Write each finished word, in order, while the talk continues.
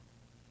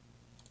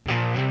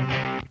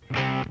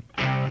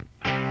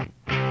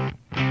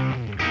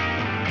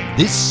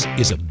This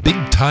is a Big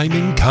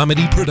Timing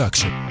Comedy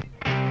production.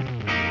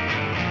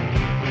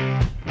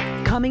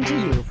 Coming to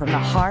you from the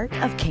heart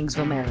of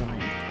Kingsville,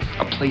 Maryland.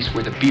 A place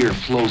where the beer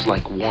flows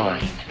like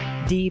wine.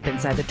 Deep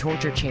inside the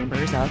torture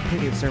chambers of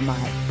producer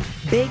Mike.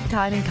 Big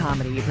Timing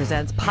Comedy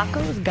presents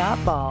Paco's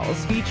Got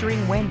Balls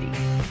featuring Wendy.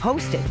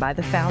 Hosted by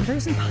the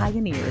founders and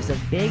pioneers of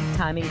Big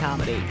Timing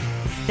Comedy,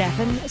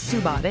 Stefan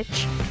Subotic.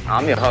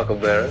 I'm your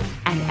huckleberry.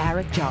 And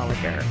Eric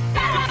Jolliger.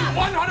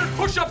 100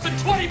 push-ups in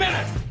 20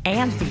 minutes!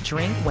 And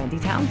featuring Wendy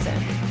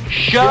Townsend.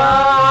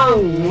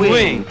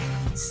 Showing.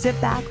 Sit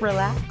back,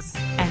 relax,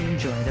 and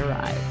enjoy the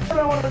ride.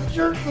 I want to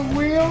jerk the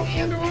wheel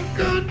into a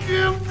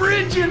goddamn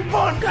friction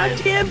button.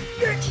 Goddamn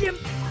friction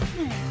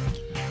button.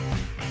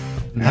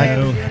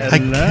 I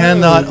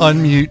cannot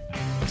unmute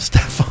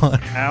Stefan.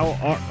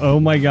 Oh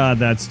my God,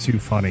 that's too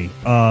funny.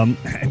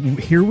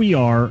 Here we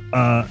are,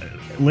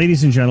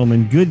 ladies and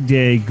gentlemen. Good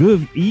day,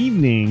 good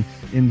evening,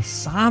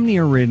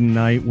 insomnia-ridden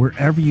night,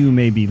 wherever you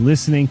may be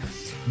listening.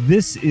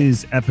 This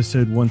is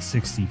episode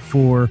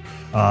 164.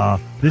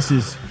 This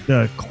is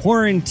the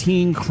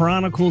Quarantine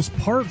Chronicles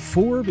Part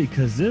 4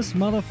 because this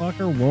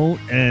motherfucker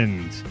won't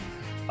end.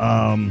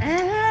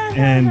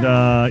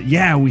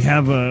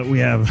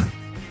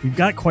 We've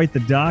got quite the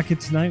docket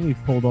tonight.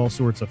 We've pulled all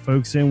sorts of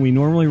folks in. We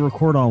normally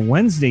record on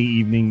Wednesday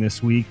evening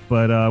this week,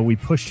 but we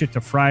pushed it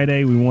to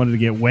Friday. We wanted to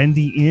get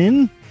Wendy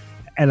in.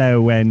 Hello,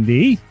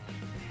 Wendy.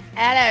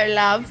 Hello,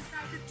 love.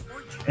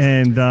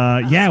 And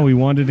we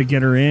wanted to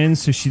get her in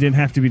so she didn't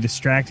have to be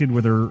distracted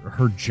with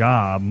her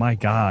job. My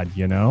God,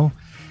 you know.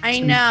 I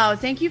know.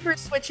 Thank you for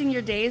switching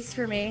your days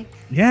for me.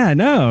 Yeah,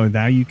 no.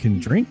 Now you can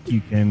drink. You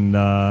can.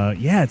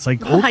 It's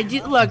like. I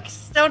do. Look,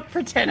 don't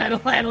pretend I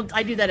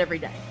do that every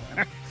day.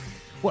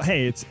 Well,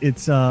 hey,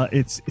 it's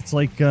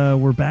like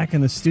we're back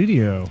in the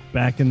studio,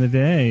 back in the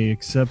day,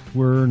 except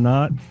we're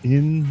not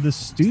in the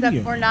studio.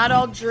 Except we're not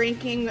all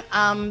drinking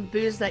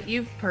booze that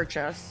you've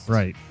purchased.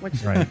 Right.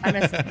 Which right. I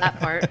missed that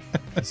part.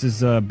 This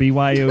is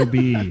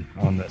BYOB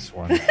on this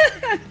one.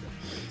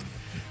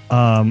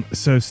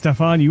 So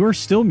Stefan, you are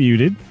still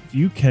muted.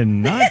 You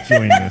cannot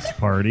join this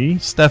party.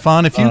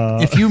 Stefan,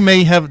 if you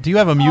may have, do you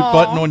have a mute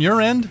button on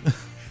your end?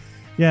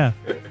 Yeah,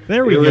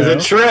 there we go. It was a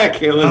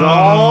trick. It was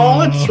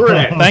all a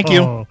trick. Thank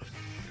you.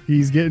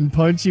 He's getting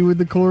punchy with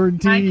the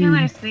quarantine. Why can't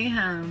I see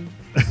him?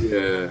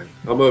 Yeah,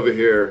 I'm over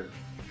here.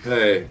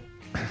 Hey.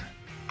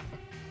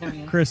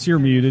 Chris, you're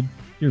muted.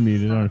 You're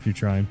muted. I don't know if you're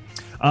trying.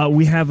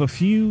 We have a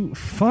few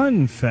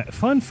fun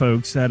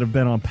folks that have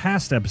been on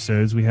past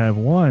episodes. We have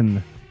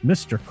one,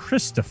 Mr.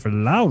 Christopher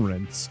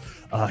Lawrence.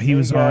 He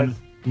was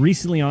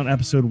recently on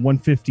episode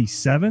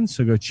 157,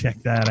 so go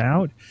check that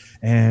out.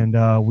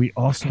 And we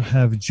also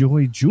have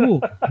Joy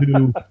Jewel,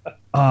 who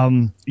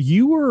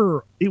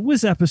it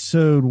was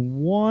episode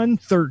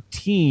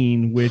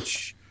 113,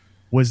 which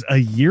was a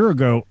year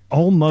ago,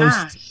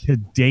 almost to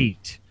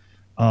date.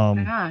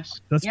 Gosh.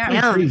 That's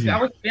pretty crazy.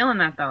 I was feeling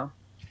that though.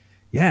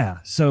 Yeah.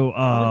 So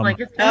oh my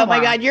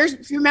God,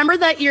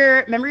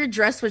 remember your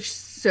dress was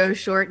so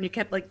short and you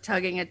kept like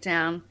tugging it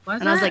down. I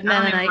was like,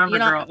 no,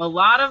 girl. A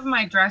lot of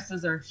my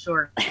dresses are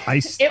short.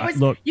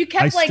 You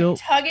kept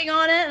tugging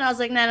on it, and I was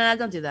like, no,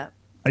 don't do that.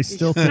 I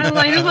still think I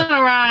was like,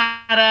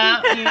 right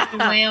up. You're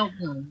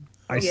welcome.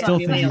 I still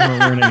think you weren't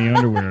wearing any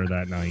underwear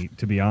that night,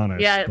 to be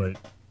honest. Yeah. But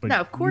no,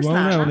 of course you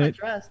won't not. own it.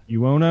 You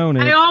won't own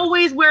it. I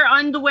always wear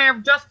underwear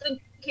just in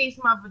case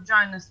my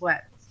vagina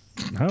sweats.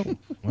 Oh,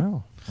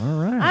 well,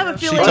 all right. I have a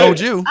feeling. She told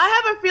you.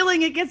 I have a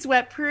feeling it gets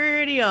wet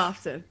pretty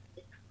often.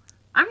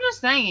 I'm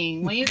just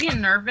saying, when you get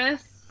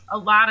nervous, a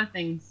lot of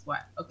things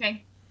sweat.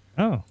 Okay.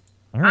 Oh,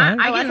 all right.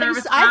 I get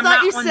nervous. I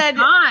thought you said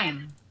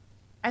time.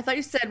 I thought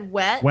you said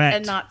wet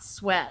and not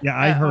sweat. Yeah,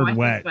 I heard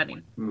wet. I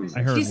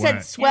heard she wet.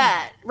 said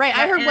sweat. Right,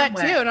 I heard wet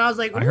too, and I was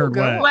like, I heard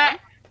wet. Wet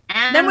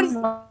and then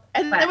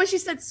when she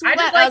said sweat,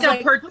 I just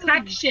like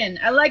protection.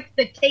 I like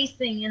the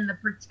casing and the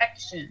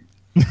protection.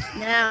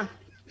 Yeah,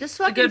 just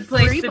fucking a good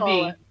place free to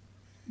ball. be.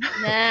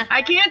 Nah,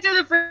 I can't do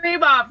the free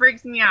ball. It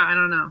freaks me out. I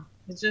don't know.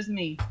 It's just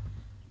me.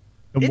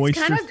 it's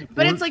kind of,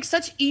 but it's like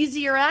such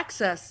easier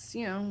access,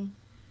 you know.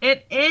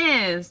 It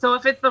is. So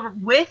if it's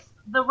with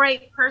the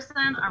right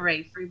person, all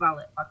right, free ball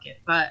it, fuck it.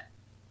 But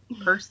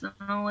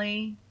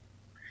personally,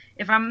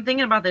 if I'm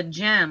thinking about the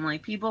gym,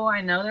 like people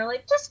I know, they're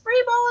like, just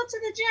free ball it to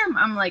the gym.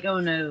 I'm like,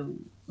 oh no.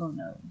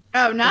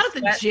 Oh, not at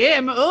the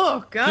gym.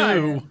 Oh God.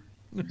 Ew.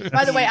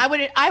 By the way,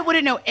 I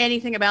wouldn't know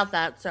anything about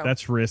that. So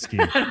that's risky.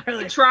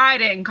 I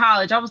tried it in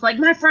college. I was like,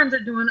 my friends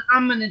are doing it.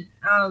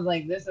 I was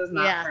like, this is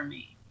not for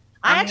me.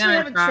 I actually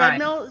have a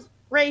treadmill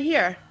right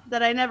here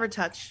that I never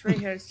touch. Right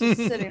here. It's just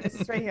sitting.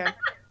 It's right here.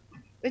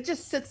 It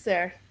just sits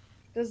there.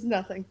 Does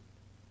nothing.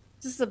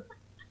 Just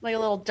like a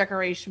little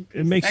decoration piece.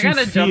 It makes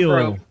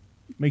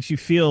you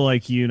feel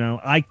like,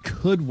 I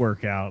could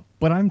work out,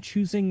 but I'm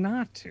choosing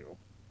not to.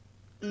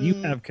 You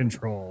have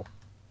control.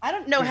 I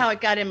don't know how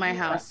it got in my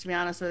house, to be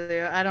honest with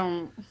you. I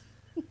don't.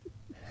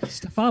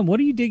 Stefan,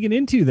 what are you digging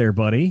into there,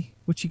 buddy?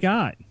 What you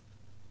got?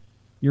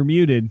 You're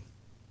muted.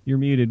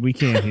 We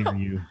can't hear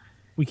you.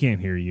 We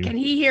can't hear you. Can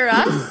he hear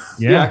us?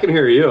 Yeah, I can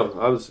hear you.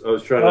 I was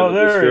trying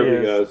to disturb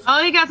you guys.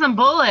 Oh, you got some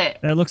bullet.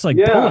 That looks like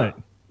Yeah. bullet.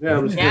 Yeah,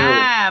 I'm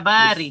just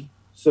buddy.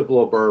 sip a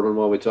little bourbon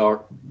while we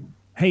talk.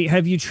 Hey,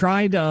 have you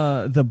tried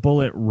the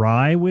Bullet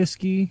Rye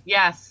whiskey?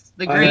 Yes,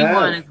 the green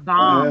one is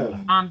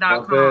bomb.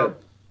 Bomb.com.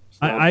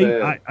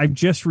 I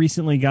just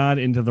recently got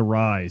into the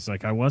ryes.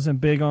 Like I wasn't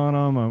big on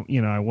them.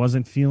 I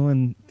wasn't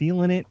feeling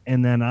it,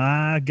 and then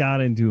I got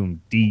into them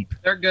deep.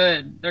 They're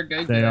good. They're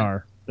good. They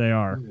are.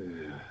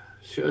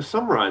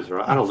 Some ryes are.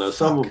 I don't know.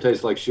 Some of them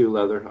taste like shoe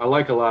leather. I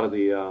like a lot of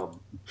the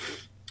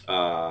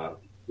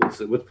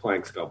with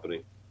Plank's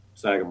company,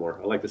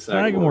 Sagamore. I like the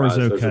Sagamore ryes.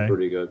 Those are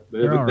pretty good.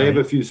 They have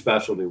a few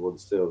specialty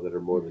ones too that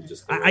are more than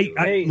just. I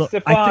think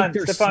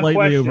they're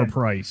slightly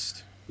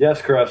overpriced.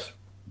 Yes, Chris.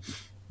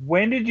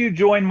 When did you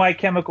join My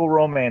Chemical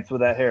Romance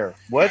with that hair?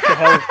 What the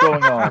hell is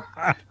going on?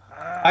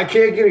 I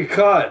can't get it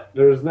cut.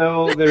 There's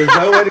no way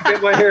to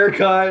get my hair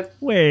cut.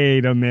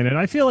 Wait a minute.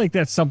 I feel like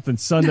that's something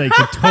Sunday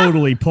could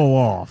totally pull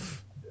off.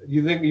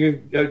 You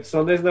think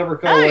Sunday's never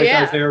cut a white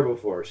guy's hair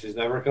before? She's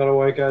never cut a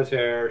white guy's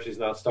hair. She's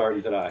not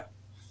starting today.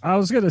 I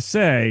was gonna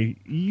say,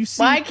 you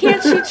see. Why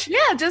can't she?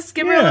 Yeah, just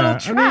give her a little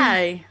try.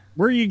 I mean,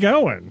 where are you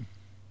going?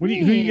 Who are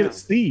you gonna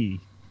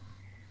see?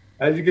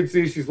 As you can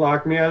see, she's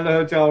locked me out of the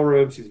hotel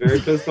room. She's very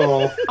pissed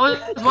off. I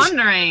was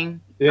wondering.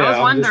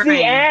 Use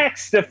the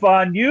axe,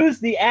 Stefan. Use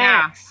the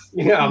axe.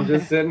 Yeah, I'm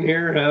just sitting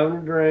here having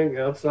a drink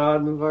outside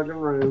in the fucking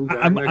room.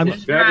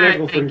 Jack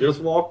Nicholson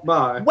just walked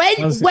by.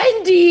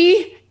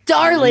 Wendy,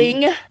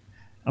 darling.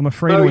 I'm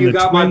afraid when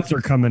the twins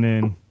are coming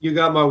in. You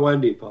got my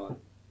Wendy pod.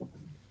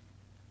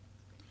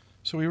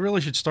 So we really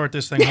should start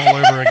this thing all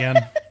over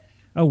again.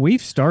 Oh,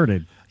 we've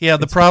started. Yeah,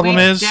 the problem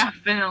is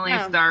definitely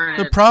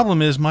started. The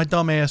problem is my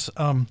dumbass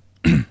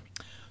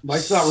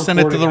sent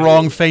it to the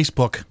wrong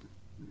Facebook.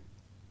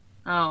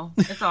 Oh,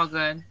 it's all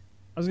good.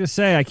 I was gonna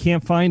say I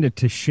can't find it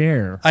to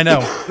share. I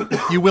know.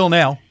 You will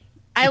now.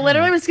 I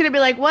literally was gonna be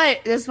like,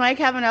 "What? Does Mike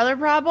have another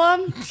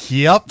problem?"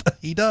 Yep,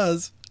 he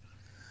does.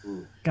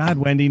 God,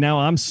 Wendy, now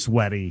I'm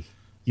sweaty.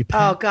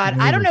 Oh God,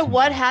 I don't know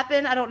what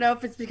happened. I don't know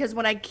if it's because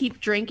when I keep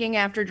drinking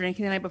after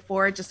drinking the night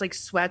before, it just like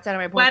sweats out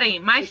of my pores. Sweaty.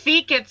 My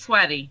feet get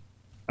sweaty.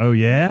 Oh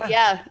yeah.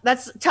 Yeah,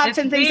 that's top It's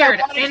 10 things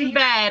weird. I want to In hear.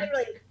 bed.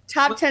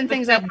 Top 10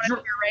 things I want to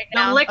hear right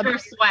now. The liquor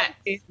sweat.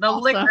 The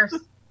liquor.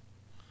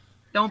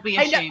 Don't be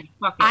ashamed.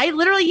 Fuck it. I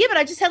literally, but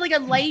I just had like a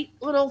light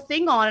little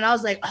thing on, and I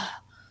was like,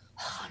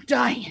 I'm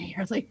dying in here.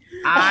 I was like,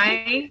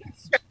 I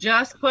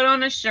just put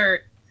on a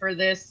shirt for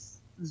this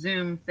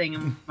Zoom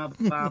thing,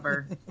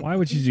 bobber. Why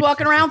would you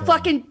walking around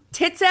fucking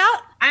tits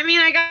out? I mean,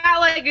 I got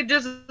like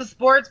just a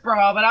sports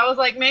bra, but I was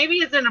like, maybe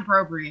it's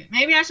inappropriate.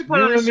 Maybe I should put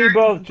on a shirt.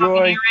 Both,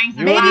 Joy.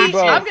 Maybe wait.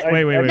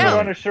 Put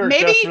on a shirt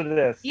maybe, just for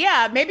this.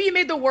 Yeah, maybe you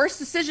made the worst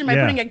decision by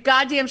putting a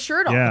goddamn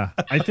shirt on. Yeah,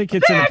 I think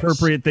it's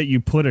inappropriate that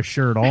you put a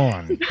shirt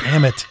on.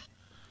 Damn it.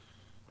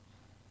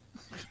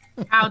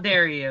 How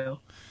dare you?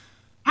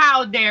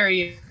 How dare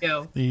you?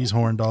 These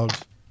horn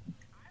dogs.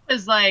 I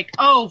was like,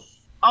 oh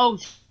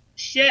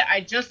shit, I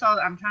just saw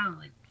I'm trying to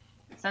like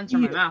censor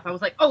my mouth. I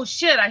was like, oh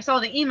shit, I saw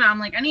the email. I'm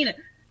like, I need to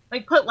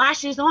like put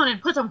lashes on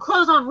and put some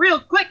clothes on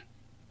real quick.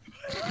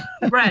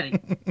 Ready.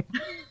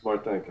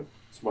 Smart thinking.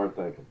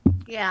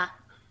 Yeah.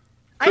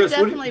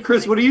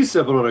 Chris, what are you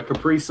sipping on? A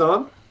Capri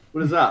Sun?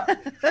 What is that?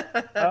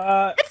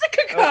 It's a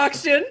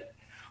concoction.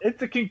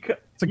 It's a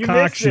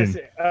concoction.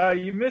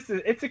 You missed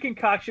it. It's a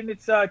concoction.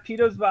 It's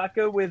Tito's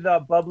vodka with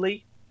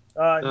bubbly.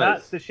 Nice.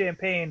 Not the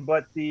champagne,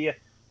 but the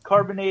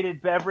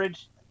carbonated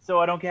beverage, so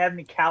I don't have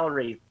any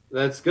calories.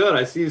 That's good.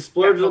 I see you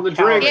splurge on the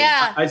drink.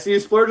 Yeah. I see you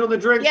splurge on the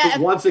drink, Yeah.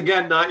 but once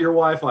again, not your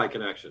Wi-Fi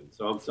connection.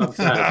 So I'm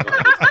satisfied.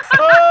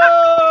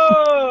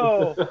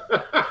 Oh!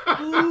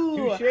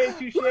 Ooh.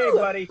 Touche,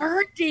 buddy.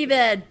 Burn,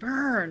 David.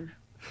 Burn.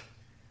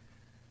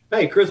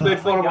 Hey, Chris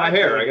made fun of my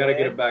hair. I got to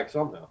get it back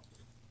somehow.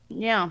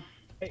 Yeah.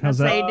 How's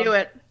That's that? how you do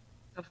it.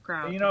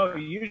 You know,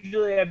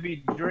 usually I'd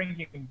be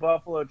drinking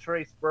Buffalo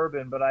Trace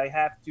bourbon, but I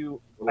have to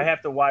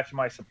watch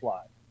my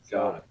supply.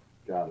 Got it.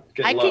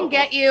 I can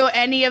get you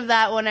any of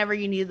that whenever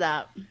you need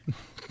that.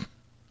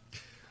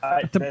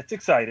 That's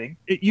exciting.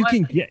 You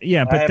can get,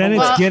 but then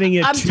it's getting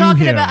it I'm to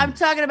talking him. I'm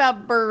talking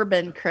about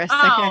bourbon, Chris.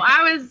 Oh,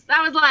 I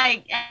was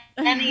like,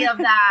 any of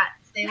that.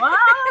 Say what?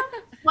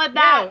 What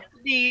that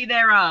be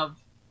thereof?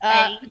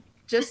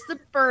 Just the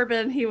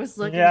bourbon he was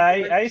looking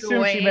Yeah, for. I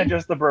assume she meant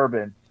just the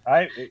bourbon.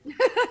 I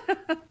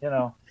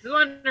was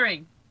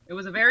wondering. It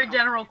was a very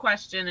general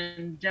question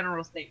and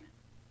general statement.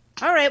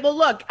 All right. Well,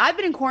 look, I've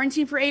been in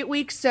quarantine for 8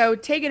 weeks, so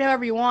take it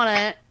however you want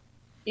it.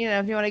 You know,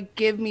 if you want to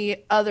give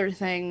me other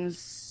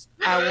things,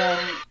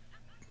 I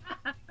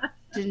won't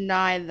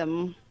deny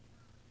them.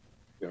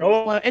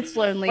 Oh, it's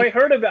lonely. I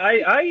heard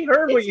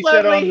what you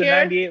said on the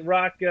 98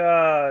 Rock.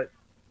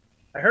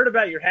 I heard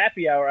about your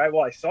happy hour.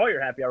 I saw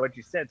your happy hour. What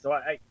you said. So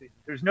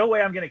there's no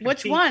way I'm going to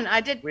compete. Which one?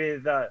 I did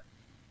with.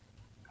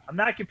 I'm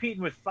not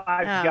competing with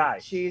five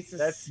guys. Jesus.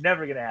 That's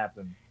never going to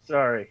happen.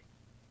 Sorry.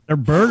 Their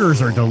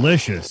burgers are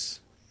delicious.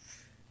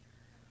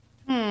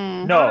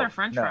 No, they're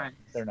French fries.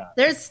 They're not.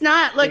 There's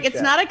not. Look, it's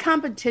not a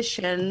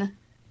competition.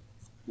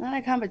 Not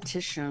a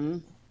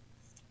competition.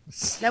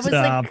 That was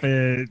Stop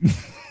it.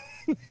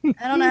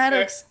 I don't know how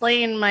to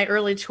explain my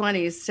early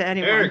 20s to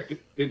anyone.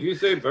 Eric, did you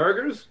say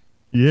burgers?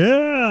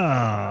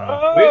 Yeah.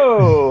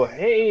 Oh,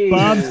 hey.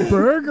 Bob's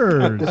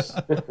Burgers.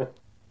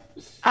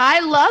 I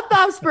love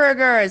Bob's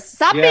Burgers.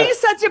 Stop being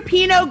such a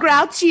Pinot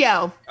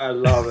Groucho. I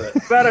love it.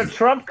 How about a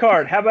trump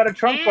card? How about a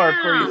trump card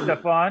for you,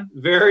 Stefan?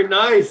 Very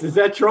nice. Is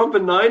that Trump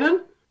and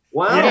Ninen?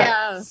 Wow.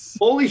 Yes.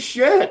 Holy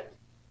shit.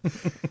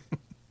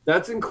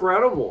 That's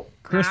incredible.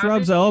 Chris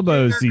rubs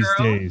elbows these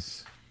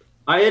days.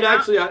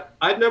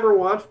 I'd never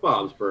watched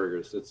Bob's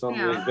Burgers. It's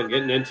something I've been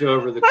getting into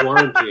over the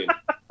quarantine.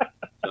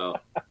 So,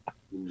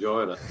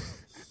 enjoying it.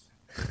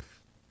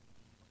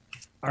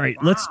 All right,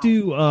 let's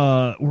do,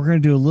 we're going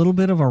to do a little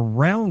bit of a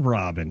round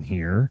robin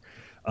here.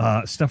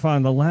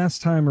 Stefan, the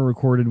last time I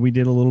recorded, we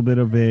did a little bit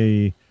of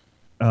a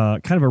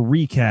kind of a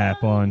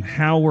recap on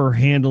how we're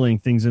handling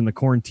things in the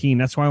quarantine.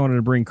 That's why I wanted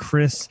to bring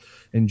Chris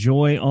and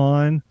Joy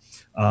on,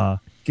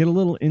 get a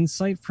little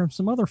insight from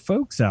some other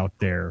folks out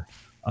there.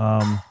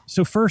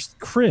 So first,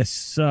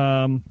 Chris,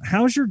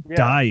 how's your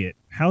diet?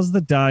 How's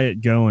the diet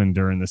going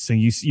during this thing?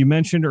 You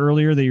mentioned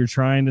earlier that you're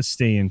trying to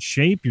stay in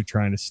shape. You're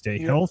trying to stay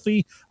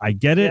healthy. I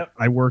get it.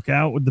 I work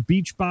out with the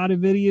Beachbody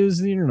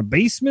videos in a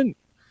basement.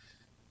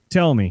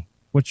 Tell me,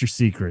 what's your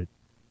secret?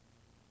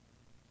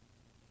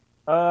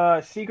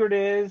 Secret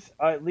is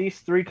at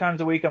least 3 times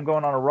a week I'm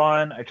going on a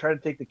run. I try to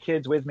take the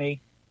kids with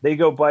me. They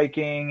go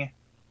biking.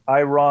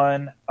 I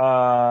run.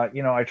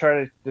 I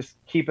try to just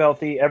keep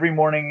healthy. Every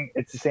morning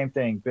it's the same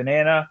thing.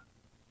 Banana,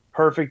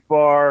 Perfect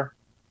Bar,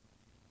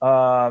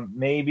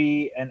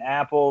 maybe an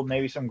apple,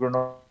 maybe some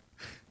granola.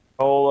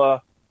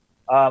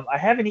 I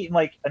haven't eaten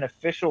like an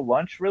official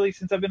lunch really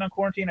since I've been on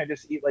quarantine. I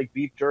just eat like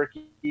beef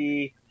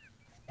jerky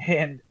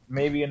and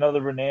maybe another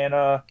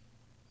banana.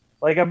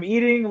 Like I'm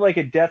eating like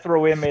a death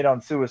row inmate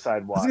on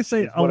suicide watch. I was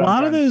gonna say a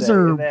lot of those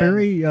are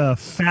very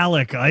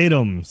phallic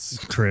items,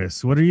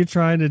 Chris. What are you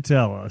trying to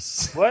tell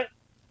us? What?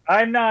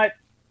 I'm not.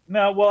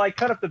 No, well, I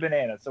cut up the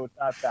banana, so it's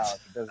not phallic.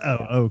 It doesn't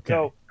count. Okay.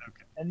 So,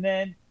 and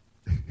then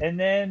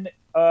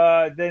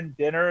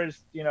dinner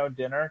is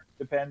dinner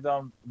depends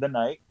on the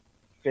night.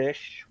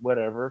 Fish,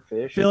 whatever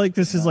fish. I feel like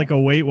this is like a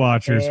Weight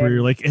Watchers where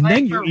you're like, and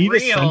then you eat a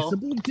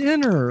sensible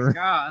dinner. Oh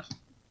gosh,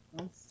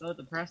 that's so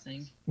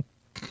depressing.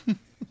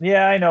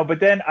 Yeah, I know,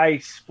 but then I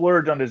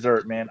splurge on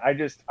dessert, man. I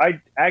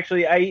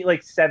eat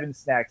like 7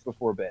 snacks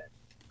before bed.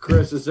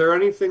 Chris, is there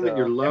anything that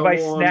you're low on? And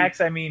by on? snacks,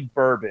 I mean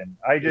bourbon.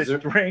 I just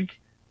drink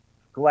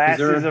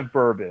glasses of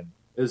bourbon.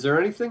 Is there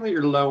anything that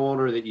you're low on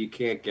or that you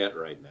can't get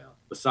right now,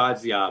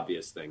 besides the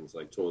obvious things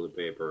like toilet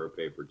paper or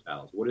paper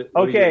towels?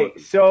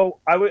 So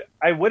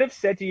I would have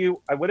said to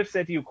you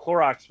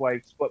Clorox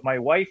wipes, but my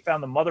wife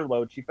found the mother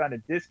load. She found a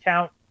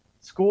discount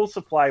school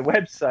supply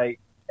website,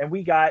 and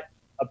we got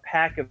a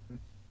pack of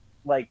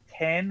like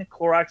 10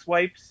 Clorox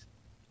wipes.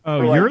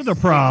 Oh, you're the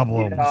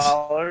problem.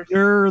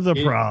 You're the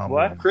problem.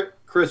 What?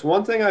 Chris,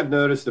 one thing I've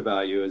noticed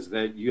about you is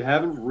that you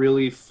haven't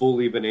really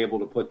fully been able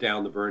to put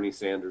down the Bernie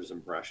Sanders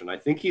impression. I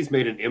think he's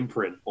made an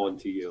imprint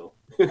onto you.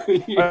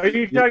 Are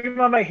you talking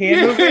about my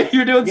hand movement?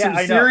 You're doing some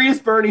serious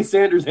Bernie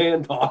Sanders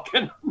hand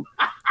talking.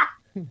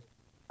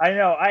 I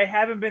know. I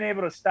haven't been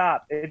able to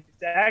stop. It's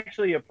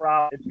actually a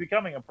problem. It's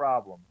becoming a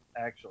problem,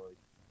 actually.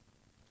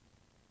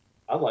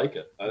 I like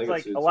it. I think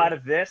it's like a lot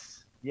of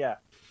this. Yeah.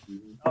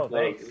 Mm-hmm. Oh,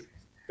 thanks.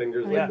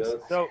 Fingers like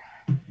that. So,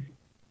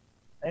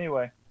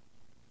 anyway,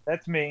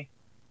 that's me.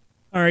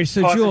 All right,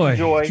 so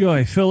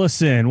Joy, fill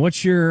us in.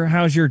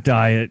 How's your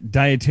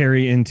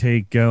dietary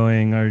intake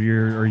going?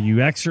 Are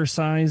you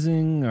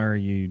exercising? Are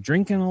you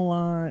drinking a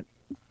lot?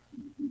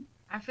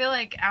 I feel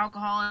like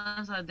alcohol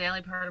is a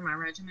daily part of my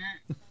regimen.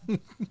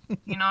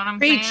 You know what I'm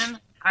saying?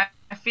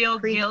 I feel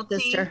guilty,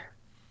 sister.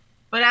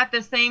 But at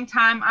the same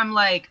time, I'm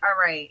like, all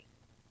right,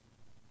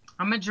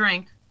 I'm gonna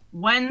drink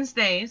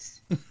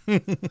Wednesdays,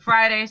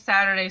 Fridays,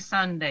 Saturdays,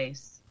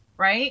 Sundays,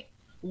 right?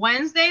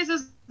 Wednesdays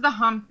is the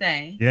hump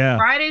day. Yeah.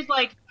 Friday's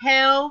like,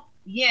 hell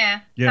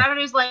yeah.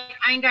 Saturday's like,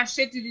 I ain't got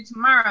shit to do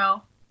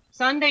tomorrow.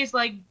 Sunday's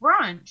like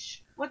brunch.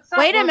 What's up?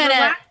 Wait a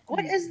minute.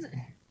 What is...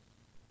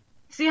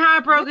 See how I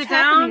broke it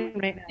down?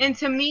 Right now? And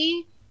to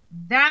me,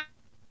 that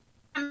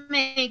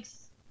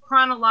makes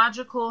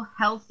chronological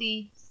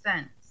healthy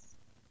sense.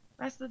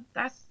 That's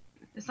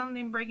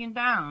something breaking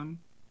down.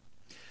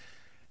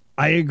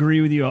 I agree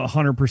with you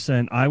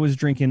 100%. I was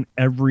drinking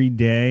every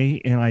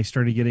day and I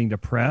started getting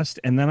depressed,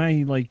 and then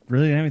I really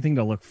didn't have anything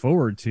to look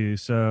forward to.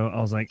 So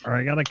I was like, all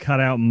right, I got to cut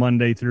out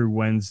Monday through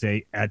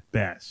Wednesday at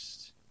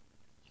best.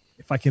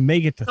 If I can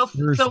make it to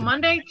Thursday. So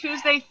Monday,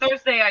 Tuesday,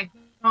 Thursday, I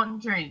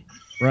don't drink.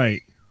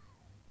 Right.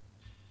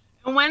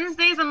 And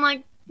Wednesdays, I'm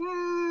like,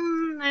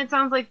 it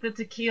sounds like the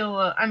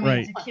tequila.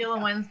 Tequila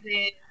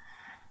Wednesday.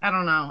 I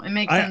don't know. It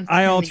makes sense.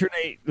 I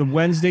alternate. The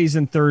Wednesdays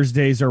and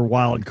Thursdays are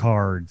wild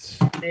cards.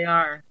 They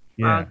are.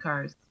 Wild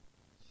cards.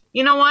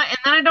 You know what? And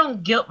then I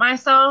don't guilt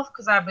myself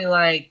because I'd be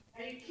like,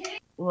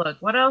 look,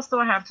 what else do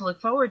I have to look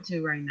forward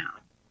to right now?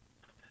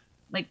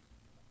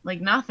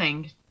 Like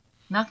nothing.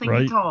 Nothing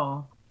at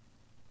all.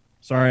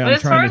 Sorry, but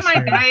as far as my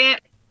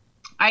diet,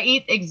 I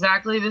eat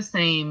exactly the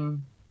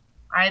same.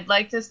 I'd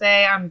like to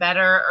say I'm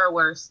better or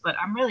worse, but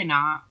I'm really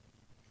not.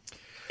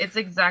 It's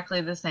exactly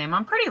the same.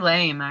 I'm pretty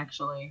lame,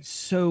 actually.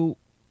 So,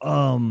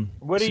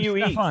 what do you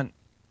eat?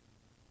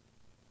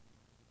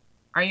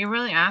 Are you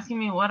really asking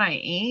me what I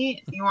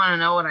eat? You want to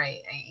know what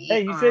I eat?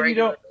 Hey, you said you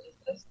don't.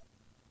 Basis?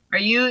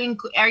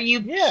 Are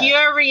you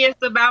curious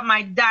about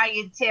my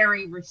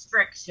dietary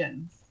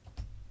restrictions?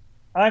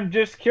 I'm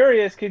just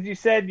curious because you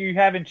said you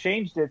haven't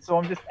changed it, so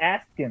I'm just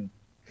asking.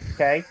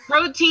 Okay.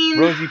 Protein,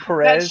 Rosie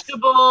Perez.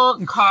 vegetable,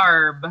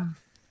 carb.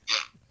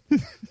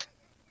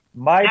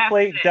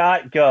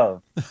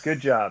 Myplate.gov. Good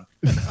job.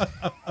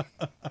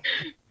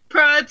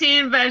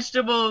 Protein,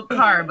 vegetable,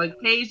 carb.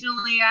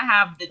 Occasionally I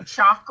have the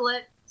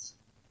chocolate,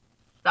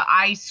 the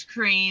ice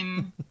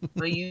cream,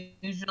 but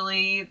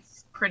usually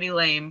it's pretty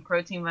lame.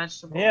 Protein,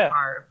 vegetable,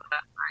 carb.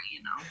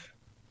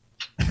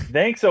 But,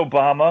 Thanks,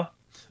 Obama.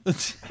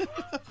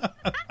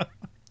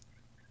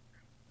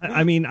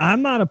 I mean,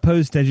 I'm not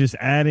opposed to just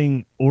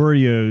adding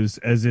Oreos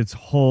as its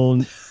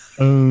whole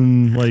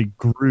own like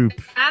group.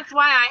 That's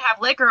why I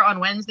have liquor on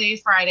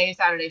Wednesdays, Fridays,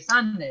 Saturdays,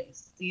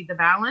 Sundays. See the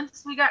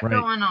balance we got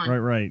going on.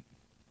 Right.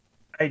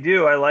 I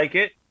do. I like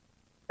it.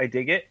 I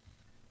dig it.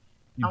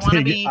 I want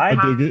to be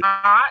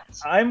hot.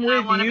 I'm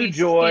with you,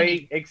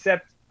 Joy,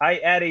 except I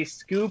add a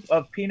scoop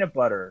of peanut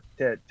butter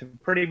to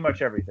pretty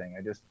much everything.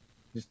 I just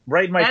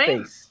right in my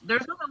face.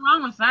 There's nothing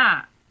wrong with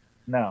that.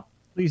 No.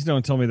 Please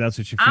don't tell me that's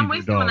what you feed I'm your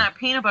with you dog. on that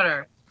peanut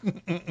butter.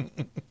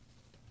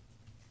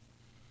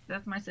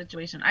 That's my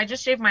situation. I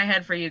just shaved my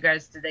head for you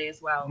guys today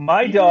as well.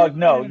 My dog,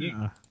 no.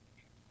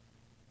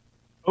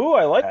 Ooh,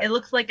 I like it. It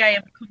looks like I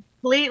am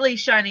completely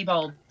shiny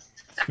bald.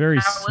 It's very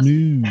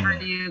smooth. For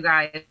you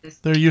guys.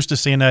 They're used to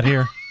seeing that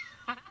here.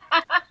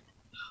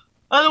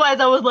 Otherwise,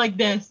 I was like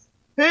this.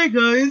 Hey,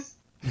 guys.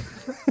 You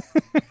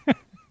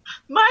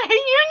know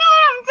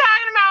what I'm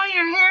talking about.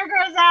 Your hair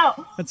grows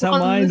out. That's how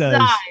mine does.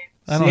 Side.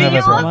 I don't have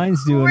that's a what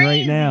mine's doing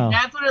right now.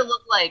 That's what it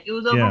looked like. It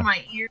was over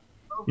my ear,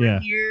 over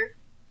here.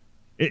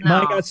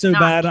 Mine got so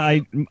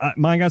bad.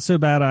 Mine got so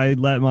bad. I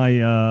let my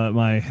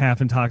my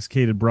half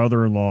intoxicated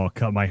brother-in-law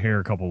cut my hair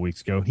a couple of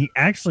weeks ago. He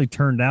actually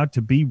turned out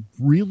to be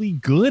really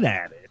good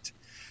at it.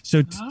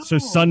 So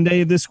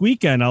Sunday this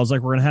weekend, I was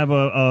like, we're gonna have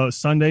a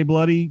Sunday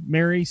Bloody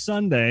Mary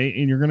Sunday,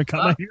 and you're gonna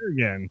cut my hair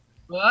again.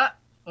 What?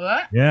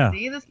 Yeah.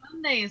 See, the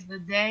Sunday is the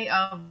day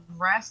of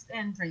rest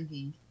and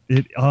drinking.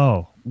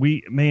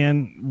 We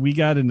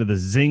got into the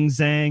Zing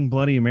Zang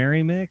Bloody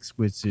Mary mix,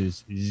 which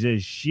is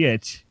just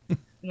shit.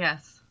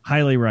 Yes.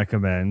 Highly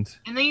recommend.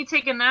 And then you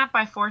take a nap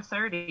by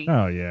 4:30.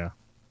 Oh yeah.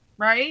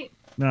 Right?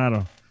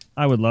 No,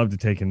 I would love to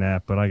take a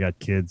nap, but I got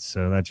kids,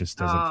 so that just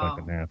doesn't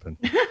fucking happen.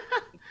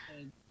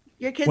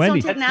 Your kids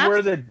Wendy. don't take That's naps?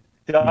 where the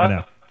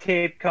duct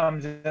tape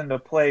comes into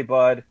play,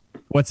 bud.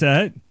 What's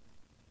that?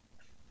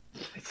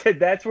 I said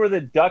that's where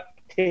the duct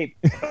tape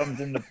comes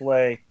into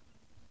play.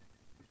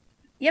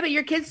 Yeah, but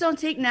your kids don't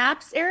take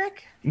naps,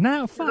 Eric?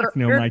 No, fuck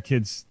no. Your- My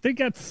kids, they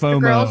got The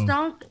FOMO. girls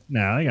don't?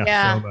 No, they got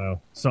Yeah.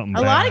 FOMO. Something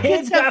A bad. lot of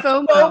kids have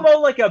FOMO.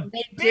 FOMO like a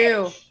They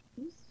do.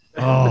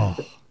 Oh,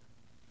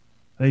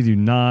 they do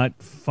not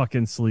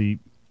fucking sleep.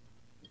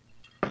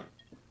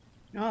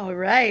 Oh,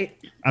 right.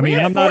 I mean,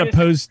 I'm not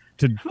opposed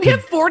to. We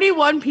have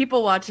 41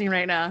 people watching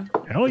right now.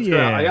 Hell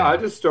yeah! I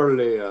just started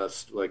a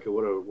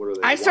what are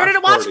they? I started a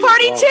watch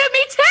party too. Me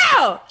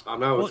too. I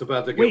know it's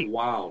about to get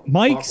wild.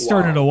 Mike Fuck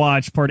started a wild.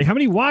 watch party. How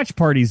many watch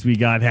parties we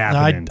got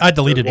happening? I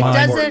deleted It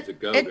mine.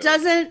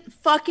 doesn't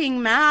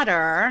fucking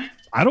matter.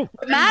 I don't.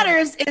 What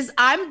matters is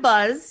I'm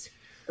buzzed.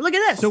 Look at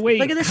this. So wait,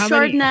 look at this how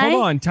Chardonnay. many?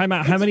 Hold on, time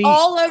out. How It's many?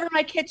 all over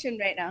my kitchen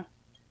right now.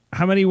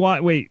 How many?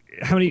 Wait,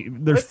 how many?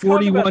 There's Let's talk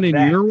 41 about in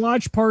that. your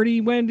watch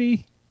party,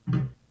 Wendy.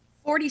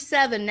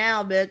 47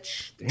 now,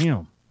 bitch.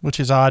 Damn. Which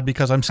is odd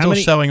because I'm still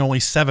many- showing only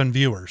 7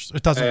 viewers.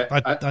 It doesn't.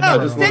 I Oh,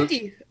 never.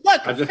 50.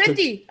 Look, I just-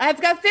 50.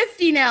 I've got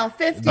 50 now.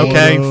 50.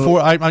 Okay,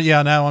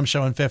 now I'm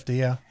showing 50.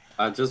 Yeah.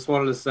 I just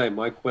wanted to say,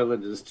 Mike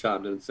Quinlan just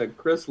chimed in and said,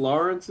 Chris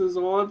Lawrence is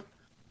on.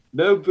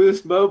 No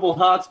Boost Mobile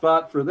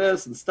hotspot for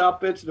this, and stop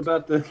bitching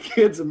about the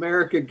kids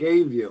America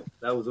gave you.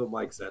 That was what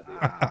Mike said.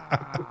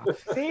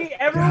 See,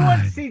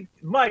 everyone, see,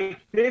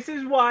 Mike, this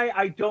is why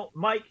I don't,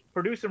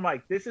 producer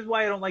Mike, this is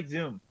why I don't like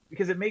Zoom.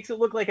 Because it makes it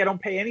look like I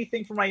don't pay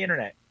anything for my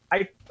internet.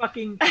 I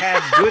fucking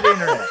have good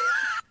internet.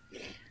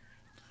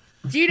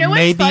 Do you know what's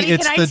Maybe funny?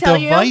 it's Can the I tell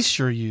device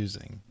you're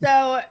using.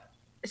 you?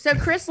 So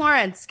Chris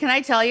Lawrence, can I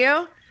tell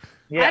you?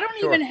 Yeah, I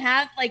don't even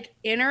have like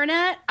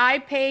internet. I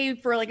pay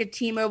for like a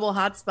T-Mobile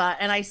hotspot,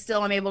 and I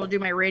still am able to do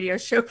my radio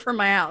show from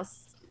my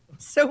house.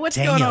 So what's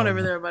going on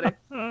over there, buddy?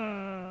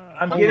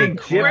 I'm getting Where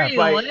gypped you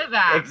by live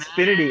at,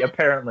 Xfinity, man?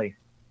 apparently.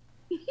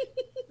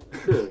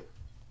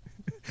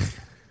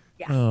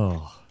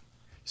 Oh.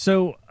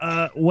 So,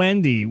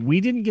 Wendy, we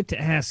didn't get to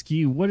ask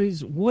you what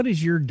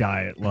is your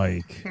diet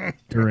like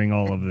during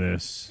all of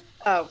this?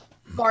 Oh,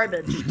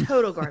 garbage.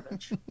 Total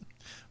garbage.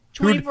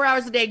 24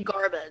 hours a day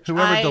garbage.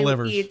 Whoever I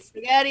delivers. eat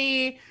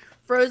spaghetti,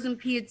 frozen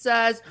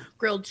pizzas,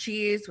 grilled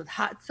cheese with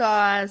hot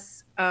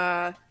sauce,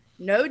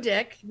 no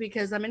dick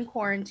because I'm in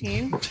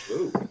quarantine.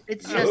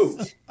 It's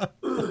just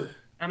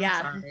I'm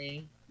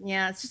sorry.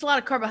 Yeah, it's just a lot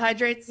of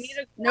carbohydrates.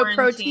 No quarantine.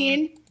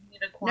 protein. Need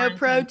a No quarantine.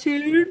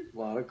 protein. A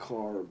lot of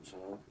carbs,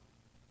 huh?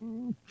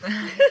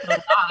 A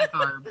lot of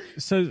carbs.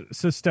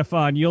 So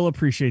Stefan, you'll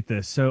appreciate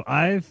this. So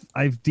I've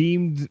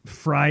deemed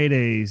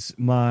Fridays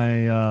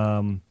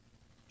my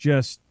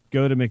just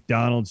go to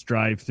McDonald's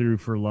drive-through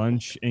for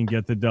lunch and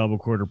get the double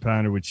quarter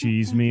pounder with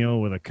cheese meal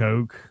with a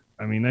Coke.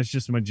 I mean, that's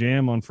just my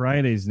jam on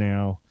Fridays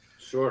now.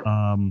 Sure.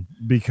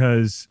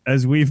 Because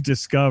as we've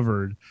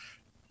discovered,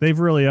 they've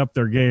really upped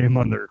their game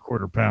on their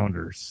quarter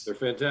pounders. They're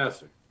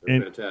fantastic.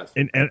 They're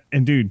fantastic.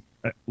 And dude,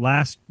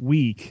 last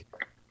week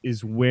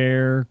is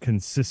where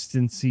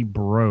consistency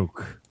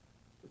broke.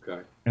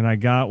 Okay. And I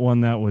got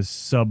one that was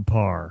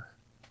subpar.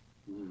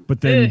 But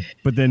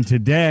then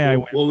today I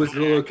went. What was the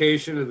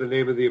location and the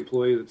name of the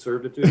employee that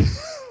served it to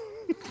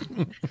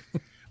you?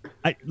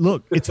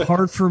 Look, it's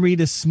hard for me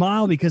to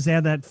smile because they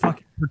have that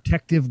fucking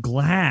protective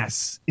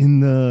glass in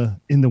the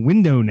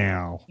window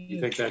now. You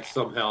think that's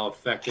somehow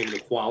affecting the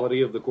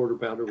quality of the quarter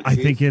pounder? With I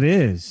cheese? think it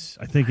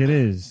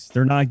is.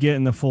 They're not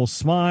getting the full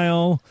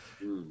smile.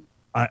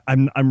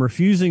 I'm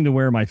refusing to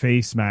wear my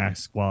face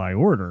mask while I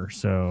order.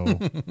 So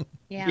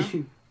yeah.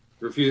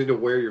 Refusing to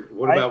wear your.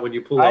 What about when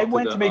you pull up? I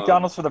went to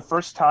McDonald's for the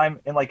first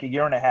time in like a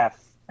year and a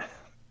half.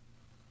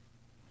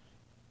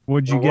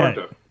 What'd you get?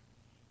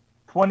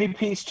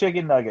 20-piece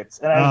chicken nuggets,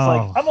 and I was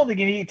like, I'm only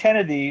gonna eat 10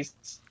 of these,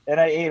 and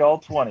I ate all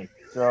 20,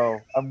 so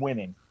I'm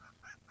winning.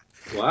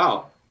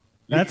 Wow,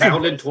 you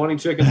pounded 20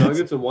 chicken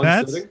nuggets in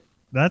one sitting.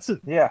 That's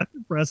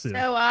impressive.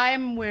 So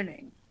I'm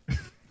winning.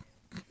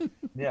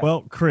 Yeah.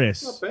 Well,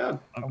 Chris, Not bad.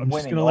 I'm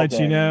just gonna let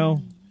you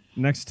know.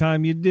 Next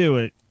time you do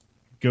it,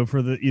 go for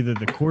either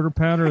the quarter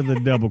pounder or the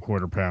double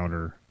quarter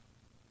pounder.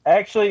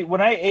 Actually,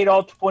 when I ate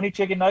all 20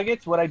 chicken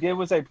nuggets, what I did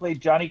was I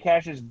played Johnny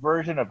Cash's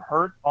version of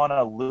 "Hurt" on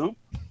a loop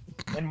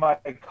in my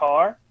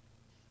car.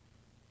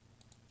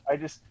 I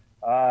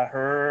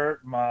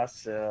hurt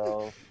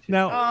myself.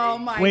 Now, Oh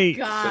my wait,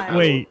 god.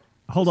 wait,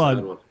 hold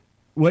on.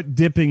 What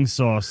dipping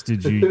sauce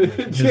did you use?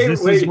 'Cause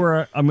this is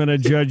where I'm going to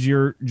judge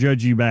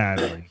you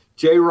badly.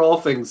 Jay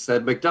Rolfing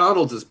said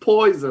McDonald's is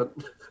poison.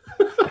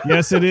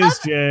 Yes, it is,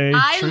 Jay.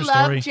 I True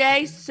love story.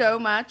 Jay so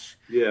much.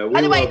 Yeah.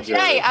 By the way,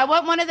 Jay, I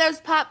want one of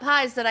those pot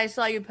pies that I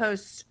saw you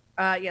post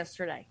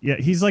yesterday. Yeah,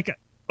 he's like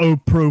a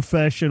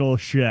professional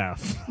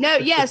chef. No,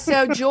 yeah.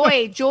 So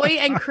Joy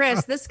and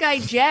Chris. This guy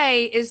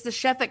Jay is the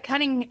chef at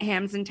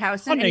Cunningham's in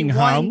Towson. And he won,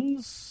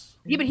 Cunningham's?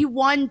 yeah, but he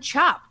won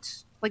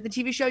Chopped, like the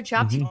TV show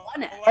Chopped. He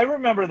won it. I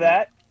remember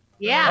that.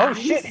 Yeah. Oh,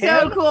 shit, He's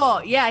so him?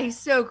 cool. Yeah, he's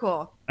so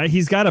cool.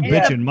 He's got a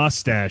Yeah. bitchin'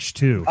 mustache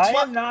too. I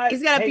am not.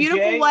 He's got a hey,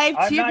 beautiful Jay, wife,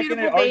 I'm two not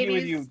beautiful gonna argue babies.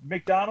 with you.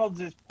 McDonald's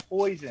is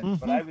poison,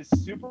 but I was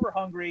super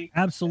hungry.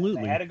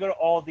 Absolutely. I had to go to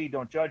Aldi.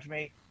 Don't judge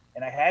me.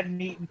 And I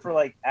hadn't eaten for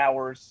like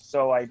hours,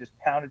 so I just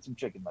pounded some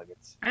chicken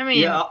nuggets. I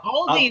mean,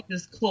 Aldi's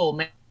is cool.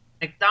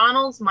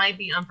 McDonald's might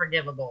be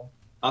unforgivable.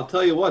 I'll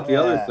tell you what. The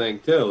other thing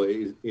too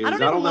is I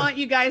don't even want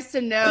you guys to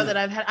know that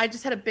I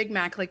just had a Big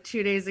Mac like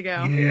 2 days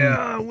ago.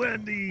 Yeah,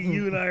 Wendy,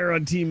 you and I are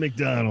on Team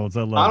McDonald's.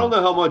 I love I don't it.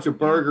 know how much a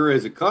burger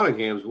is at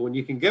Cunningham's, but when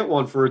you can get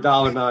one for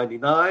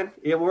 $1.99,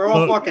 yeah, we're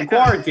all Look. fucking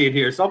quarantined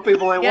here. Some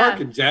people ain't Yeah.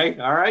 working, Jay.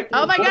 All right.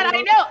 Oh my god,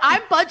 I know.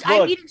 I'm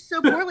Look. eating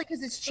so poorly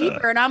because it's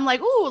cheaper, and I'm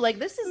like, ooh, like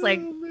this is like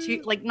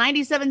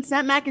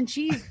 97-cent mac and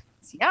cheese.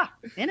 Yeah,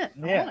 in it. I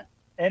want Yeah, it.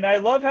 and I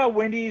love how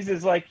Wendy's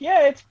is like,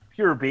 yeah, it's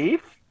pure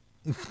beef.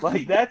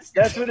 Like that's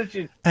what it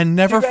should. And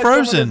never Too bad someone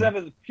frozen. doesn't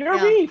have a- Pure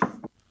Yeah. beef.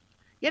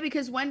 Yeah,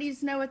 because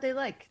Wendy's know what they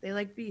like. They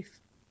like beef.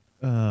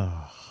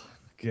 Oh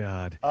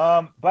God.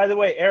 By the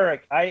way,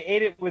 Eric, I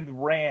ate it with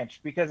ranch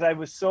because I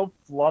was so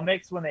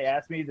flummoxed when they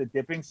asked me the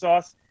dipping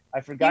sauce.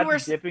 I forgot You were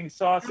the dipping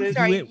sauces. I'm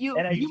sorry, You-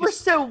 and I you were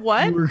just- so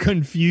what? You were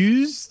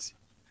confused?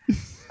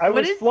 I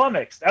what was is-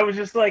 flummoxed. I was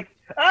just like,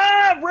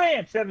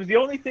 ranch. That was the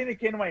only thing that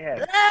came to my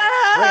head.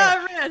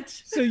 Ah,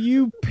 ranch. So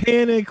you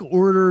panic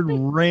ordered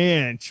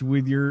ranch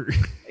with your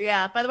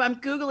Yeah. By the way, I'm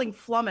googling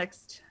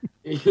flummoxed.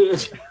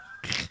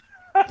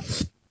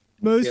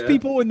 most Yeah.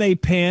 people when they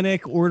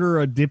panic order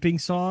a dipping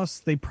sauce,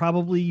 they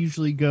probably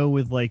usually go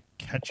with like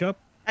ketchup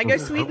I go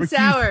sweet and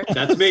sour.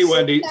 That's me,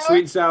 Wendy. Sweet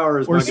and sour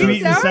is or my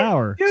sweet and go-to.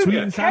 sour. Dude, Sweet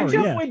and sour,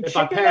 ketchup yeah. with If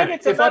I chicken panic,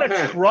 nuggets, if I'm I not a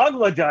panic.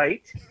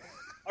 troglodyte.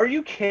 Are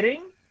you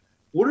kidding?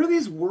 What are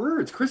these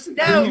words, Chris?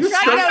 No, are you, try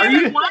stu- to- are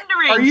you,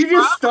 wondering. are you just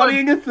Chocolate.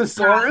 studying a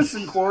thesaurus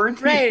in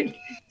quarantine? Right.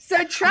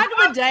 So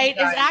troglodyte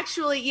is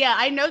actually, yeah,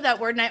 I know that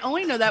word, and I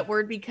only know that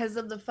word because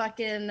of the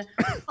fucking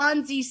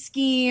Ponzi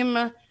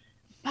scheme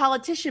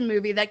politician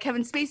movie that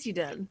Kevin Spacey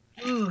did.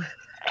 Ooh.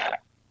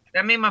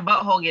 That made my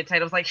butthole get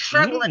tight. I was like,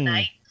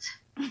 troglodyte.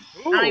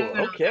 Ooh,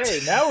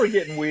 okay, now we're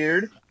getting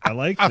weird. I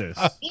like this.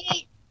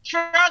 Eat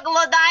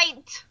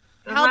troglodyte.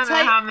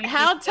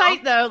 How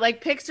tight though?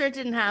 Like Pixar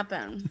didn't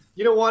happen.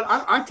 You know what?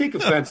 I take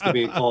offense to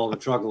being called a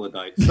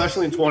troglodyte,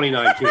 especially in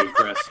 2019,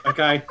 Chris.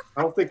 Okay?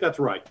 I don't think that's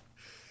right.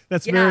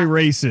 That's Yeah. very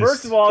racist.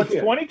 First of all, it's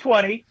Yeah.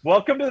 2020.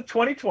 Welcome to the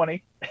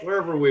 2020.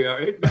 Wherever we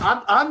are.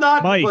 I'm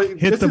not. Mike, but hit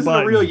this the isn't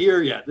button. a real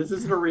year yet. This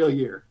isn't a real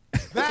year.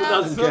 This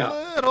doesn't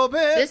count. little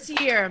bit This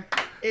year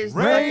is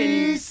fucking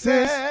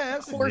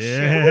racist. horseshit.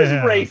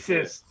 Yeah. Who's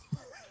racist?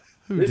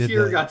 This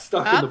year got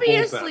stuck in the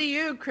Obviously, bullpen.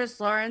 you, Chris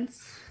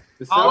Lawrence.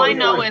 All I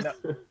know is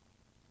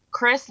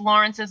Chris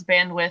Lawrence's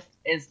bandwidth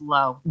is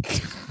low.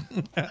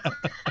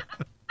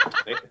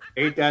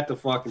 Ain't that the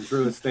fucking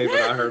truest statement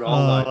I heard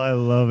all night? I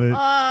love it.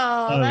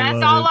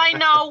 That's all I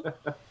know.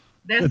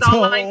 That's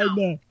all I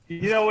know.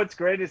 You know what's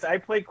great is I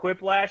play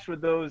Quiplash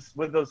with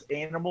those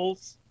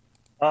animals,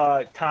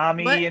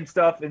 Tommy What? and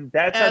stuff, and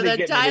that's how the they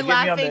get me. die They get me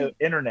on laughing-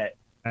 the internet.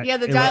 Yeah,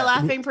 the Die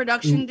Laughing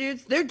production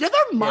dudes. They're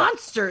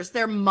monsters.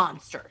 They're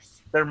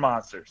monsters. They're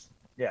monsters.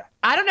 Yeah.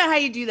 I don't know how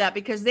you do that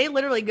because they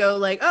literally go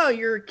like, "Oh,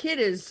 your kid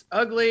is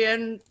ugly,"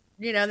 and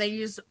they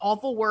use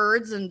awful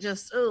words and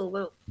just I don't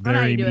know how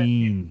Very you do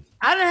mean. it.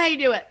 I don't know how you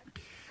do it.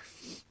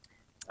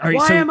 All right,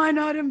 Why so- am I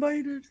not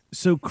invited?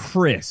 So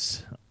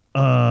Chris,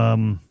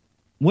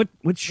 what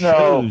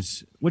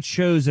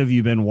shows have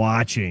you been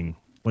watching?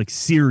 Like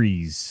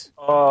series?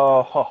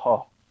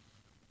 Oh.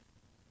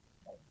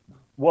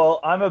 Well,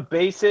 I'm a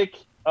basic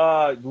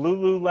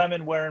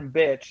Lululemon wearing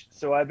bitch,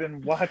 so I've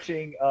been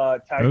watching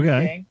Tiger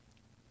Okay. King.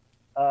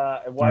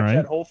 I watched right.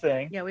 that whole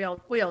thing. Yeah, we all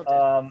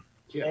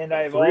did. And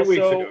I've 3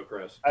 weeks also ago,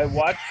 Chris. I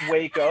watched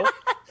Waco.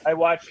 I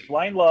watched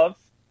Blind Love.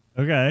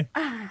 Okay.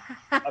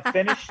 I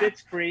finished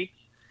Schitt's Creek.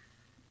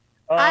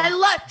 I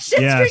love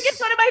Schitt's Yes. Creek. It's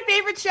one of my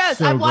favorite shows.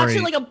 So I've watched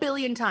it great. like a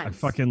billion I times.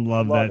 fucking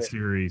love Love that it.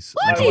 series.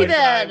 Look My at wife and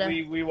I,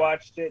 that. we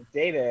watched it,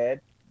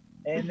 David,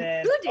 and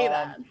then Who did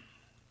that?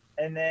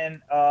 and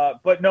then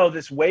but no,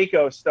 this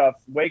Waco stuff.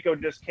 Waco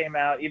just came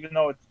out, even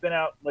though it's been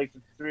out like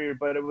for 3 years,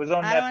 but it was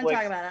on I don't want to Netflix.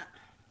 talk about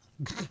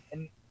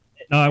it.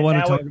 No, I And want to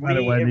now talk about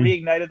it, It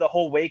Wendy. reignited the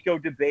whole Waco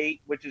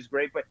debate, which is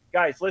great. But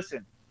guys,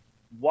 listen,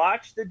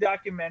 watch the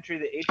documentary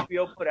that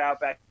HBO put out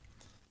back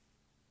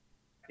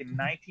in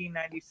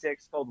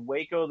 1996 called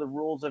Waco: The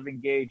Rules of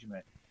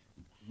Engagement.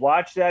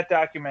 Watch that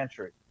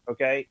documentary,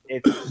 okay?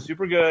 It's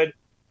super good.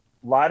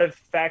 A lot of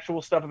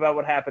factual stuff about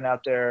what happened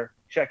out there.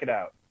 Check it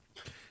out.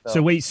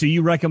 So wait, so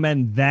you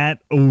recommend that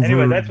over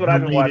Anyway, that's what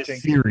I've the been latest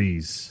watching.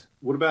 series?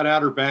 What about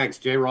Outer Banks?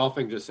 Jay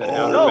Rolfing just said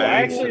Outer No, I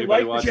Banks. actually Anybody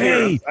like the watch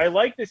series. it? I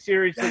like the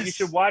series, but you Yes.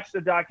 should watch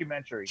the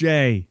documentary.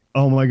 Jay,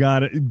 oh my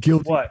God,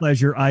 guilty What?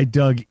 pleasure. I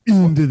dug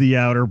into the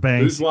Outer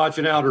Banks. Who's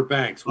watching Outer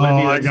Banks?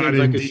 Wendy, I that got seems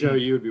like a indeed. show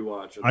you'd be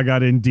watching. I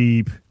got in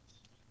deep.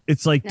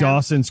 It's like No.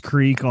 Dawson's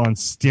Creek on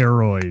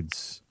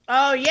steroids.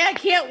 Oh yeah, I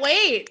can't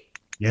wait.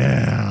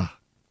 Yeah.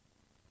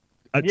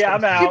 Yeah,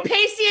 I'm Did out.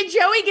 Pacey and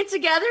Joey get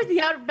together?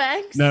 The Outer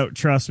Banks? No,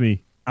 trust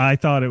me. I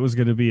thought it was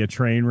going to be a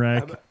train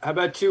wreck. How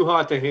about Too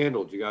Hot to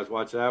Handle? Did you guys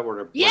watch that? Where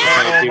they're Yeah!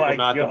 playing Oh people my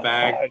not the God.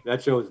 bag.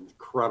 That show is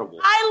incredible.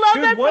 I love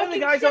Dude, that. one of the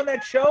fucking guys shit. on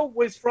that show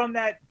was from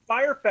that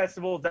Fire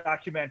Festival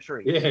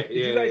documentary. Yeah, Did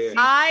you yeah, guys yeah. see?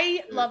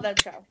 I love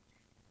that show.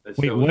 That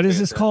Wait, show what is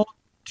this fantastic. called?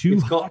 Too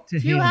It's hot called- to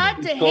Too handle.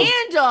 hot to It's called-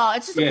 handle.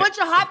 It's just a Yeah. bunch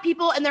of hot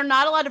people, and they're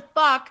not allowed to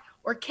fuck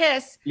or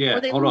kiss, Yeah,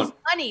 or they hold lose on.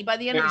 money by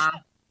the end of the Yeah. show.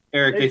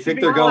 Eric, they It's think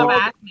to they're be going.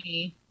 called- Ask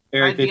me.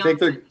 Eric, I'd they be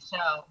think on they're. the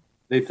show.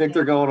 They think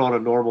they're going on a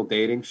normal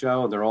dating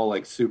show, and they're all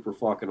like super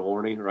fucking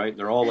horny, right?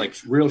 They're all like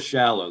real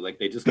shallow, like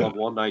they just love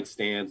one night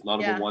stands. None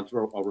of Yeah. them want a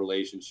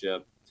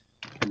relationship,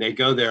 and they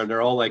go there and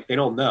they're all like they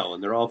don't know,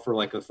 and they're all for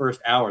like the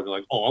first hour. They're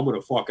like, "Oh, I'm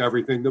gonna fuck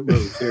everything that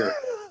moves here,"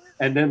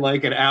 and then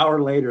like an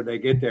hour later they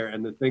get there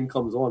and the thing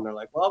comes on. They're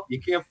like, "Well,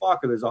 you can't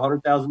fuck her. There's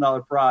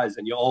 $100,000 prize,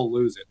 and you all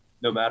lose it."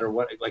 No matter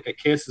what, like a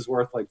kiss is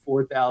worth like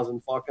 4,000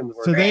 fucking.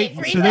 So they,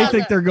 Great, so they think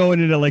 3,000. they're going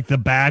into like The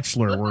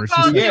Bachelor, where it's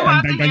just Called like Too Yeah.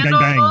 Hot bang, to bang, bang, bang,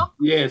 bang. Handle?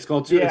 Yeah, it's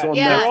called. It's on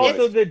They're Netflix.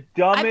 also the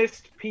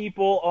dumbest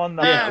people on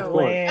the Yeah, of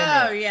course.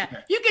 planet. Oh yeah,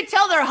 you can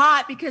tell they're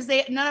hot because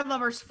none of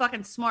them are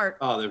fucking smart.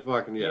 Oh, they're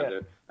fucking Yeah.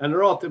 They're, and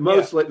they're all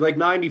most like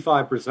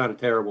 95% of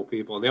terrible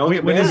people, and they all Wait,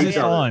 get when mad is at this each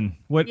other. on?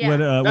 What Yeah. what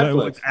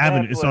Netflix.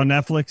 avenue? It's on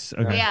Netflix.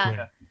 Okay.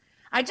 Yeah.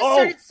 I just Oh,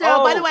 started.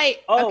 So, by the oh, way,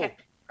 oh. okay.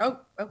 Oh,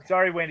 okay.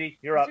 Sorry, Wendy,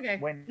 you're It's up. okay.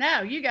 Wendy.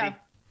 No, you go.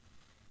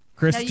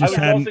 Chris No, you I just was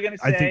had. also going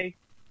to I say,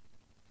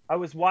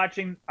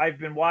 think I've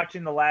been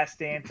watching The Last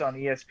Dance on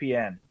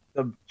ESPN,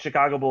 the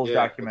Chicago Bulls Yeah,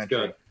 that's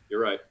documentary. good.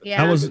 You're right.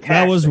 Yeah. that was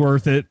Fantastic.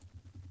 worth it.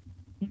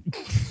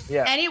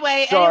 Yeah.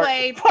 Anyway,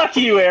 Sorry. Fuck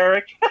you,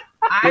 Eric.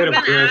 I've Get 'em,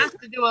 been Chris. asked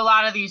to do a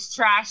lot of these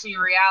trashy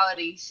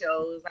reality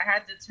shows. I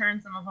had to turn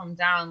some of them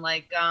down,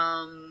 like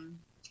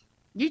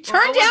you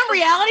turned what down was the-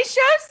 reality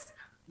shows?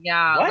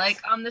 yeah, What?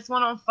 like this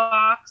one on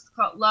Fox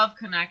called Love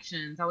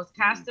Connections. I was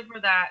casted for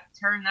that.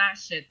 Turned that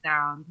shit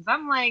down because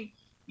I'm like,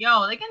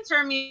 yo, they can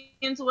turn me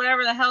into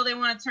whatever the hell they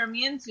want to turn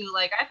me into.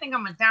 Like I think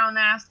I'm a down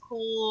ass,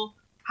 cool,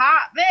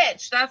 hot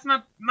bitch. That's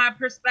my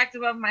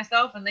perspective of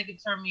myself, and they could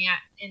turn me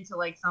into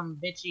like some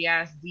bitchy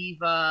ass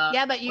diva.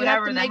 Yeah, but you have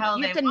whatever to the make. hell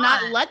You have they to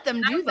not want. let them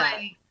And I do was that.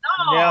 like,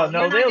 No, you're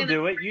not they'll gonna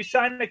do it. You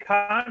sign the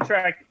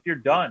contract, you're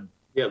done.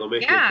 Yeah, they'll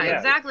make Yeah, you.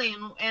 exactly.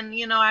 And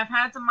you know, I've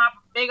had some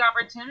big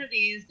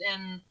opportunities,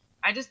 and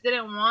I just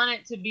didn't want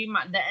it to be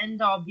the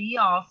end all be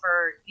all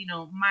for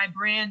my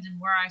brand and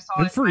where I saw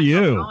Good it for myself you.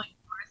 going. Where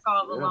I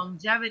saw the Yeah.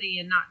 longevity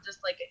and not just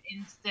like an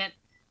instant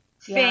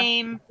Yeah.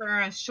 fame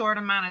for a short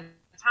amount of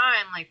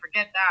time. Like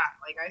forget that.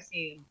 Like I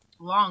see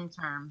long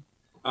term.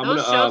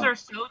 Those shows are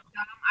so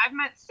dumb. I've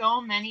met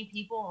so many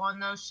people on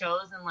those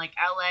shows in like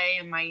LA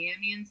and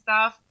Miami and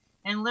stuff.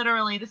 And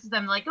literally, this is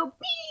them like, oh,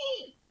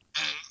 beep.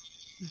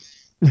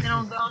 They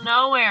don't go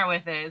nowhere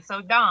with it. It's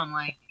so dumb.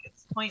 Like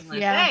it's pointless.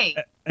 Yeah. Hey,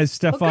 As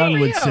Stefan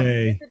would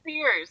say,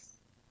 disappears.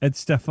 as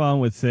Stefan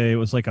would say, it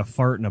was like a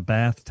fart in a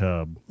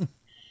bathtub.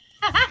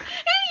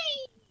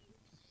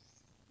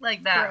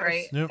 Like that, Gross.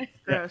 right? Yep.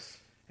 Gross.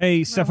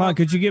 Hey, Stefan,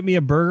 could you get me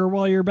a burger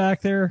while you're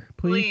back there,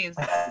 please?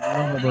 Please. I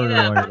want a burger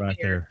while you're back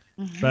there.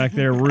 Back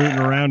there rooting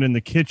around in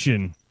the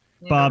kitchen.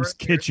 Need a Bob's root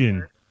beer, kitchen.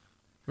 sir.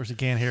 Where's the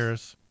can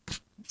Harris?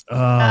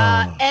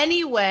 Oh.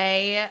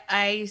 Anyway,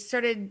 I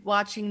started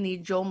watching the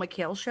Joel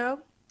McHale show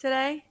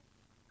today.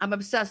 I'm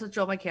obsessed with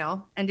Joel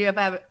McHale. And do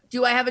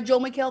I have a Joel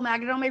McHale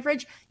magnet on my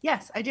fridge?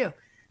 Yes, I do.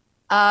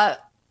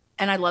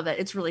 And I love it.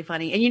 It's really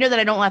funny. And you know that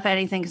I don't laugh at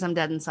anything because I'm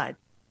dead inside.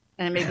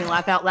 And it made me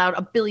laugh out loud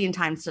a billion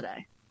times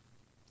today.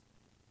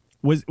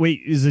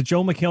 Wait, is the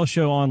Joel McHale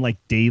show on like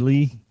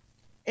daily?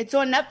 It's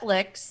on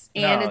Netflix,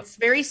 and No, it's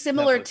very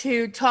similar Netflix.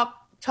 to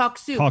Talk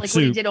Soup, Talk like what he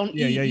Soup. did on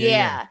Yeah, E! yeah,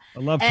 yeah. I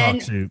love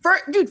and Talk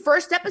Soup.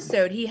 First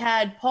episode, he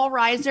had Paul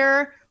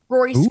Reiser,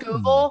 Rory Ooh.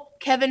 Scovel,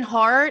 Kevin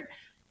Hart.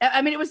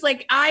 I mean, it was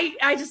like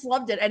I just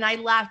loved it, and I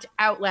laughed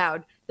out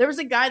loud. There was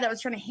a guy that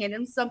was trying to hand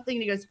him something,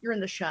 and he goes, "You're in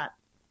the shot."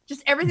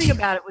 Just everything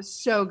about it was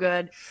so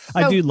good.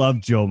 I So- do love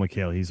Joel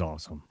McHale. He's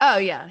awesome. Oh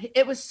yeah,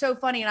 it was so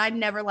funny, and I'd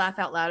never laugh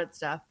out loud at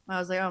stuff. I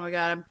was like, "Oh my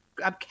god,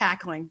 I'm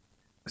cackling."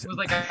 It was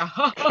like a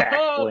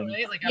Cackling.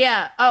 right? Like a,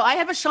 Yeah. Oh, I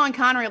have a Sean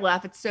Connery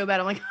laugh. It's so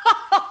bad. I'm like,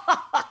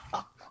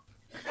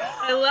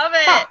 I love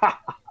it.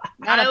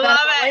 Not I a love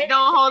bad it.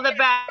 Don't hold it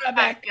back.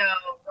 back. Yo.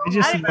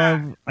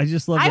 I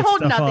just love I that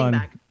hold nothing Stefan.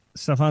 back.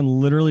 Stefan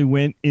literally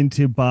went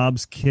into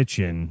Bob's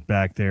kitchen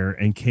back there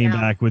and came Yeah.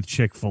 back with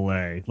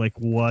Chick-fil-A. Like,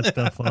 what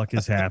the fuck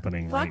is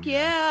happening? Fuck right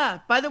yeah.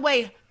 By the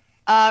way,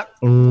 now?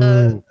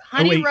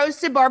 honey wait.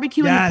 roasted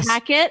barbecue Yes. in the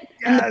packet.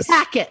 In the Yes.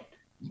 packet.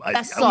 I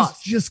Best was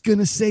sauce. just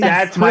gonna say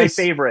That's my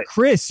favorite.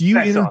 Chris, you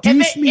Best sauce.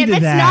 introduced me if to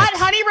it's that. not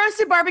honey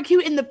roasted barbecue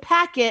in the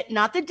packet,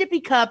 not the dippy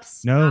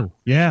cups, No,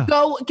 yeah,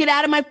 go get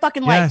out of my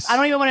fucking Yes. life. I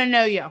don't even want to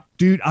know you.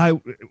 dude.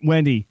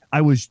 Wendy,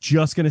 I was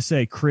just gonna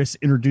say, Chris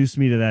introduced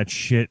me to that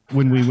shit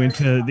when we went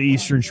to the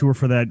Eastern Shore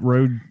for that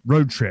road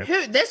trip.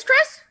 Who? This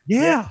Chris?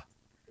 Yeah,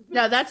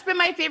 No, that's been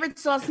my favorite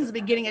sauce since the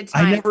beginning of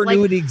time. I never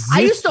knew it existed.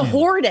 I used to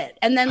hoard it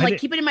and then I like did-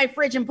 keep it in my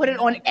fridge and put it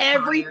on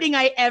everything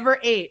I ever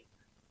ate.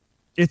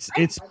 It's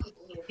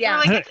Yeah.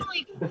 Like it's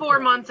only 4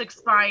 months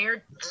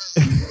expired.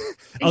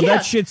 oh, Yeah.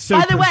 that shit's so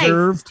By the way,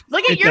 preserved.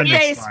 look at it your doesn't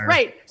face. expire.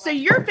 Right. So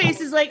your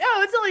face is like,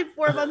 oh, it's only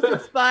 4 months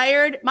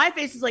expired. My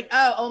face is like,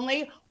 oh,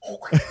 only.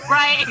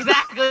 Right,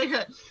 exactly.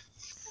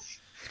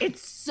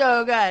 It's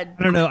so good.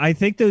 I don't know. I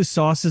think those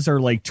sauces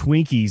are like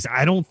Twinkies.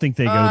 I don't think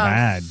they go Oh,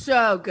 bad.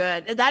 So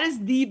good. That is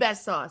the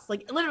best sauce.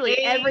 Like literally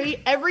every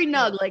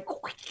nug, like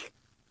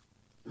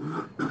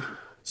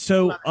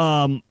So,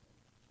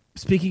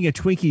 speaking of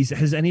Twinkies,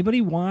 has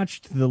anybody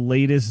watched the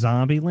latest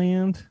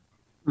Zombieland?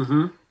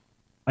 Mm-hmm.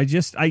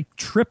 I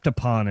tripped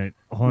upon it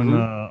on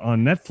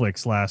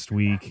Netflix last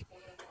week,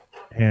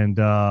 and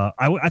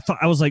I thought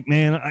I was like,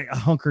 man, I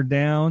hunkered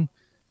down,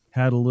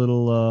 had a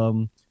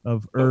little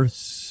of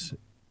Earth's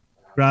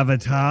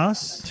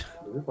gravitas,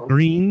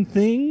 green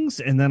things,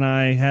 and then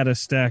I had a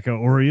stack of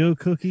Oreo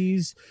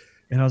cookies.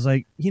 And I was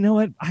like, you know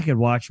what? I could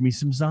watch me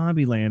some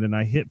Zombieland. And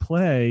I hit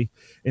play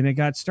and it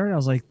got started. I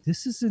was like,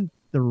 this isn't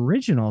the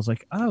original. I was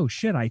like, oh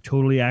shit. I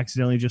totally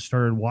accidentally just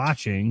started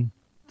watching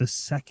the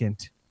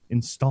second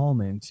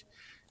installment.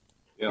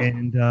 Yeah.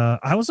 And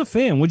I was a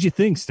fan. What'd you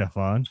think,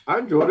 Stefan? I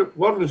enjoyed it.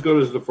 Wasn't as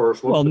good as the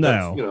first one. Well, but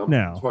no, that's,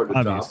 no, it's hard to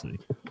obviously.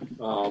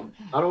 top.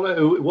 I don't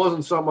know. It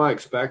wasn't something I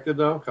expected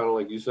though. Kind of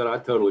like you said, I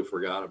totally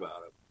forgot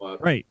about it.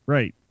 But Right.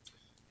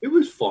 it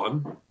was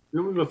fun. It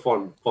was a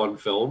fun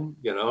film.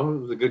 You know, it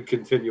was a good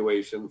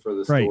continuation for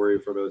the Right. story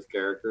for those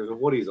characters, and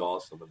Woody's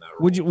awesome in that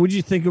role. What'd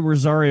you think of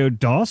Rosario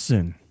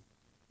Dawson?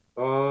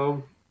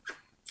 I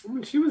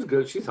mean, she was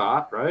good. She's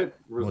hot, right?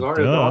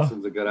 Rosario duh.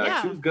 Dawson's a good actor.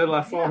 Yeah. She was good.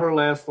 I saw her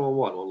last on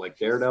what? On like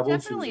Daredevil. She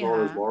was definitely on all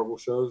those hot. Marvel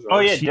shows. Oh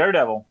Right? yeah,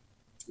 Daredevil.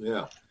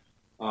 Yeah.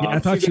 Yeah, I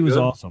thought did she was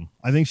good. awesome.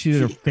 I think she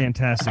did a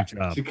fantastic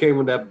job. She came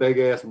with that big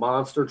ass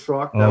monster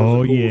truck. That Oh,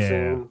 was a cool yeah.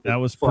 scene. That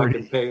was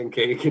fucking pretty.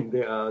 pancake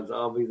and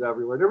zombies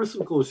everywhere. There was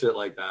some cool shit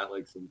like that,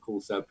 like some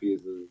cool set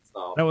pieces and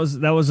stuff. That was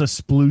a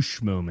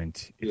sploosh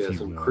moment. if Yeah, you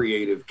some will.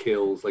 creative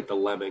kills, like the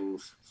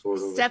lemmings, sort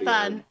of. at the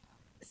end.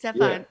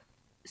 Stefan,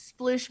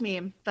 sploosh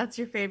meme. That's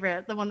your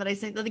favorite. The one that I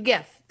sent, the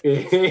GIF.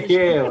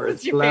 Yeah, where it's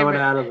What's your slamming favorite?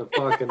 out of the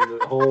fucking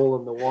hole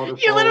in the water.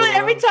 You literally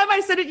every time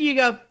I said it, you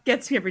go,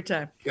 gets me every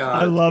time.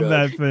 I love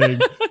that thing.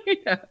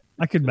 Yeah.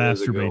 I could That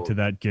is a good masturbate one. to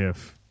that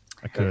GIF.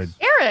 I could.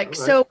 Eric,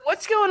 so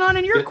what's going on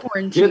in your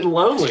quarantine? Getting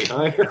lonely,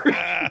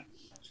 huh?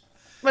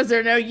 Was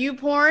there no you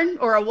porn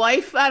or a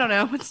wife? I don't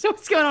know.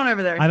 What's going on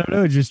over there? I don't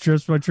know. It just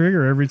trips my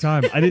trigger every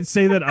time. I didn't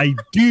say that I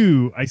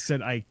do. I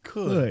said I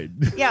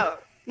could. Yeah.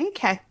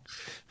 Okay.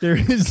 There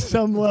is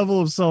some level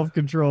of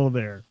self-control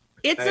there.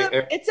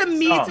 It's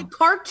a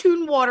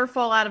cartoon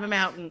waterfall out of a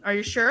mountain. Are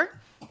you sure?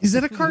 Is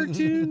that a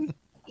cartoon?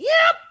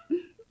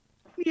 Yep.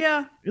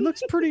 Yeah. It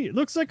looks pretty. It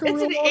looks like a It's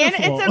real an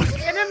waterfall. it's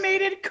an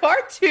animated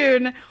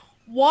cartoon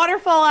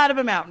waterfall out of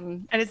a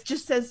mountain, and it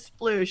just says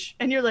sploosh,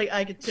 and you're like,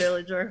 I could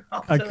totally draw.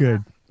 I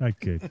could. Not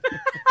good.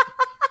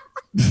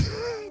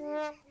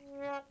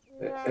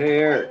 Hey,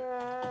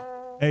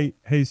 Eric.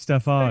 Hey,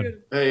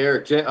 Stefan. Hey,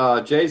 Eric.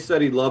 Jay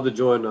said he'd love to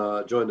join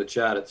the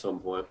chat at some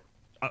point.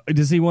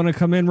 Does he want to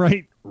come in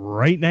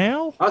right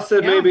now? I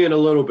said maybe in a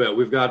little bit.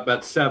 We've got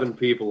about 7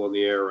 people on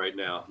the air right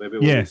now. Maybe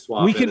we'll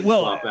swap in and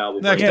swap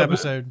out. Next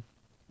episode.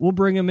 We'll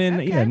bring him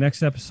in. Yeah,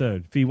 next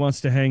episode. If he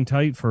wants to hang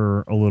tight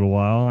for a little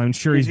while, I'm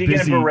sure Is he's he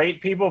busy. going to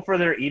berate people for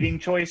their eating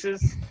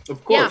choices?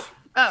 Of course.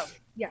 Oh,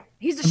 yeah.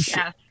 He's a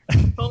chef.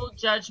 Full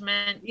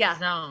judgment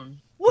zone.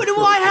 What do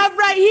I have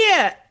right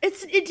here?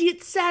 It's an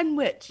idiot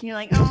sandwich. And you're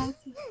like, oh,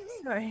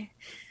 sorry.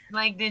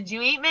 Like, did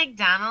you eat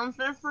McDonald's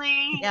this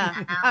week?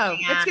 Yeah. Oh,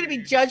 it's going to be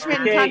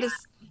judgment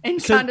and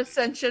So-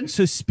 condescension.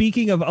 So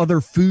speaking of other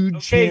food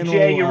Okay, channel,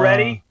 Jay, you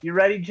ready? You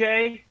ready,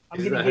 Jay? I'm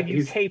He's going to not- give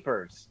you he's-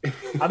 capers.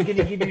 I'm going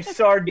to give you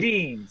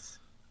sardines.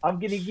 I'm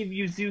going to give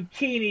you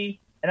zucchini,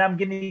 and I'm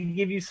going to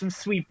give you some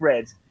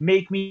sweetbreads.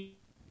 Make me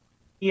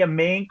a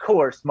main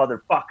course,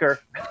 motherfucker.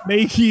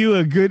 make you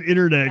a good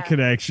internet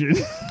connection.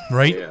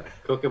 Right? Yeah.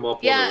 Cook him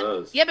up one of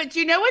those. Yeah, but do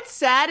you know what's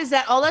sad is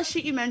that all that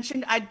shit you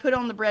mentioned, I'd put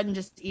on the bread and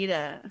just eat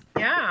it.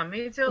 Yeah,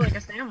 me too. Like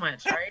a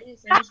sandwich, right?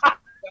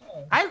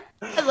 I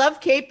love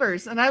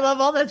capers and I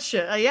love all that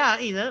shit. Yeah,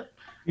 I eat it.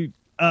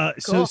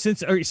 So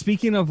Cool.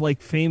 speaking of like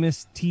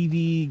famous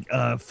TV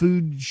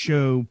food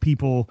show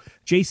people,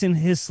 Jason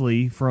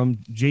Hisley from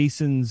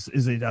Jason's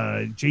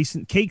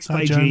Jason Cakes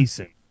by John.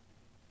 Jason.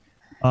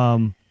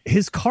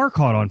 His car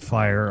caught on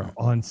fire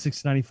on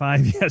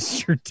 695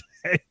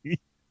 yesterday,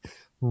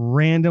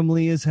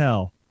 randomly as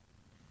hell.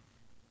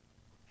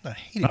 I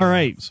hate it. All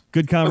right,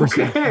 good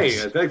conversation. Okay.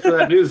 Thanks for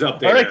that news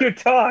update. I like your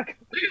talk.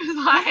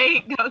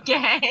 Like,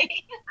 okay.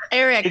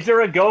 Eric. Is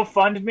there a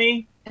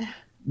GoFundMe?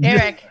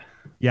 Eric.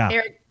 Yeah.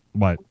 Eric.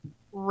 What?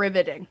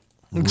 Riveting.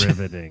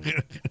 Riveting.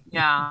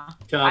 Yeah.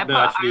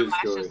 Top-notch I news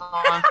put story. eyelashes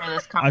on for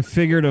this I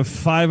figured of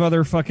 5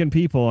 other fucking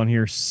people on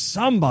here,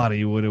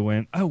 somebody would have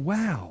went, oh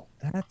wow,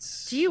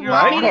 that's. Do you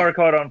My want me car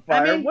caught on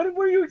fire. I mean- What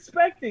were you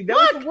expecting? That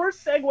was the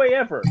worst segue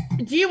ever.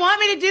 Do you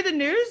want me to do the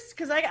news?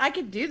 Because I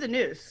could do the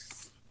news.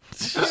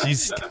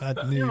 She's got You have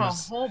a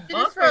news. whole It is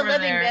book for a over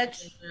living, there.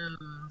 bitch.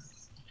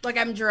 Look,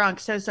 I'm drunk.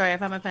 So sorry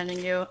if I'm offending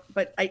you,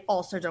 but I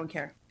also don't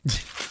care.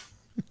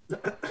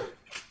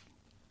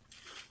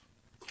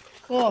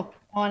 Cool.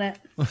 On it.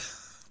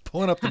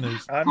 Pulling up the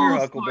news. I'm your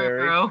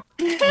Huckleberry. No.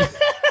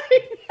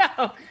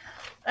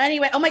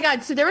 Anyway, oh my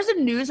God. So there was a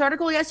news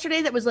article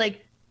yesterday that was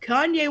like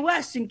Kanye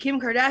West and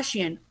Kim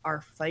Kardashian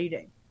are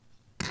fighting.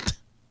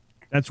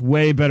 That's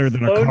way better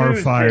than a Oh, car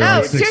news, fire Jerry.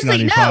 on No,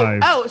 seriously, no. 695.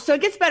 Oh, so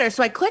it gets better.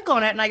 So I click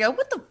on it and I go,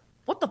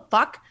 what the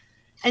fuck?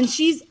 And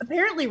she's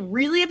apparently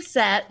really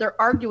upset. They're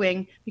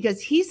arguing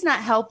because he's not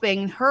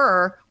helping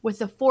her with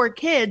the 4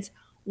 kids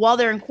while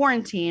they're in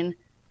quarantine.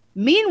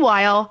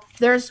 Meanwhile,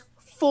 there's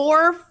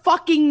 4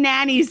 fucking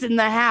nannies in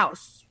the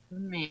house.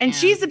 Man. And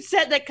she's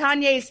upset that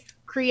Kanye's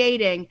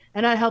creating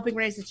and not helping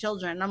raise the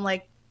children. And I'm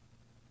like,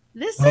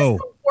 this is Oh.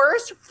 the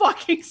worst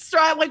fucking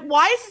strike. Like,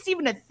 why is this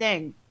even a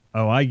thing?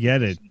 Oh, I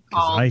get it.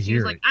 'Cause I She was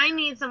hear like, it. I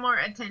need some more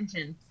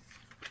attention.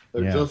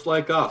 They're Yeah. just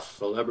like us.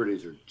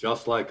 Celebrities are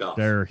just like us.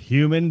 They're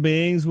human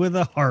beings with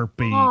a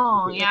heartbeat.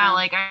 Oh, yeah.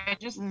 Like, I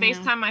just Mhm.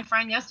 FaceTimed my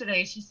friend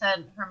yesterday. She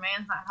said her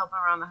man's not helping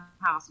around the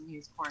house and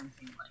he's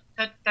quarantined.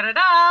 Like,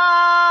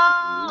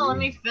 da-da-da! Let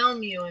me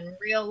film you in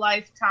real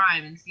life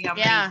time and see how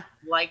Yeah.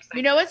 many likes I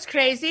You know what's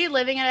crazy?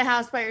 Living in a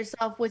house by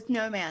yourself with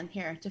no man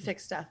here to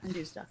fix stuff and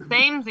do stuff.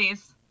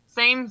 Samesies.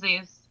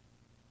 Samesies.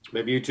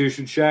 Maybe you two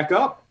should shack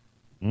up.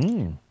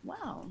 Mm,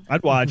 Wow.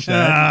 I'd watch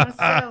that.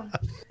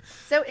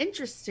 So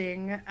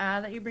interesting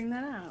that you bring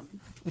that up.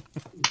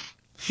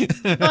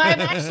 Well,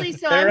 I'm actually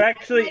They're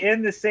actually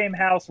in the same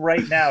house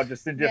right now,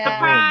 just in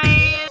different Yeah.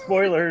 rooms.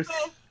 Spoilers.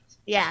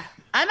 Yeah.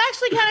 I'm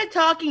actually kind of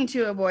talking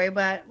to a boy,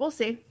 but we'll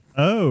see.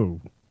 Oh.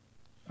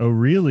 Oh,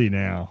 really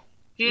now?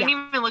 She didn't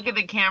even look at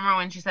the camera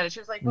when she said it. She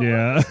was like, oh,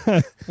 Yeah.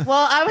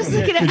 Well, I was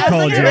looking at, Good I was call,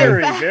 looking at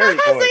Joy. my phone. Very I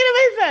was good. looking at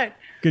my phone.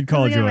 Good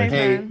call, Look at my Joy.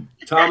 Hey, phone.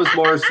 Thomas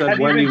Morris said, Have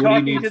you Wendy, been what do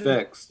you talking need to the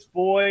fixed?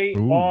 boy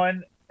Ooh.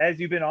 on as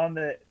you've been on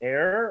the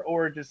air,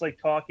 or just like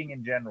talking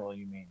in general?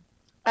 You mean?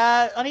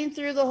 I mean,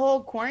 through the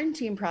whole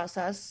quarantine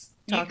process.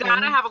 you talking.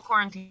 gotta have a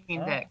quarantine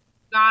Oh. dick.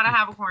 Gotta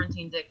have a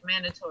quarantine dick.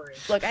 Mandatory.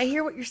 Look, I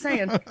hear what you're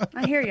saying.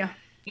 I hear you.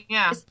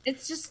 Yeah.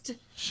 It's just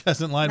She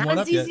hasn't lined not one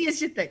as up yet. easy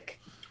as you think.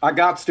 I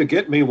got to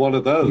get me one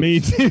of those. Me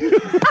too.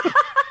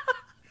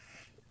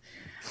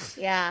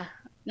 Yeah.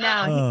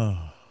 No,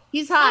 Oh.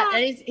 he's hot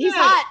and he's yeah.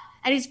 hot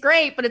and he's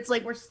great, but it's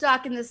like we're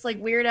stuck in this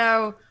like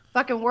weirdo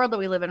fucking world that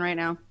we live in right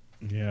now.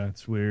 Yeah,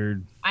 it's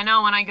weird. I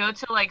know when I go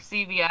to like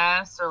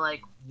CVS or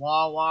like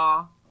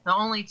Wawa, the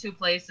only 2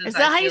 places. Is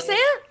that how you say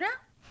it? Yeah.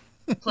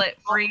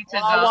 Free to go.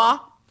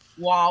 Wawa.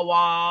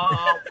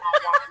 Wawa.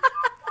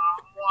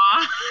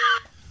 Wawa.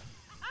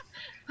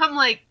 I'm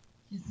like,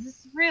 is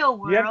this real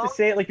world? You have to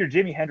say it like you're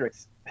Jimi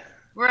Hendrix.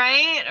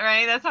 Right?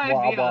 That's how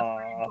I feel.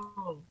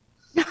 Wawa.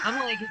 I'm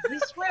like, is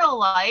this real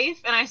life?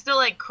 And I still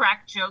like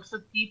crack jokes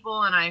with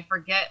people and I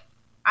forget.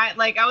 I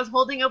was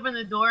holding open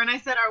the door and I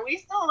said, are we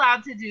still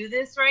allowed to do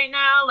this right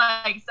now?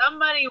 Like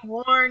somebody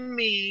warned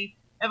me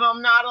if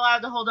I'm not allowed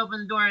to hold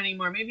open the door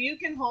anymore. Maybe you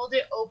can hold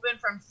it open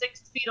from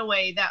 6 feet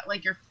away, that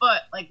like your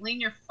foot, like lean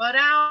your foot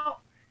out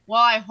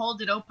while I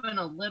hold it open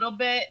a little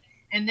bit,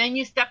 and then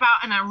you step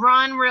out and I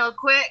run real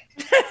quick.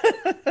 It's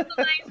a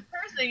nice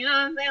person, you know what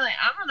I'm saying? Like,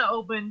 I'm gonna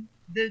open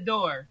the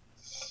door.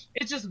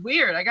 It's just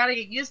weird. I gotta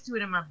get used to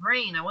it in my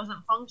brain. I'm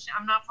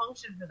not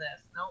functioning for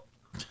this. Nope.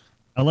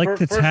 I like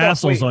the First off,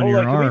 tassels on hold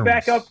your Can arms.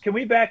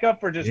 we back up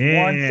for just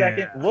 1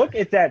 second? Look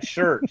at that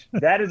shirt.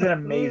 That is an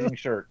amazing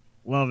shirt.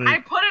 Love it. I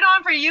put it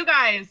on for you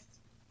guys.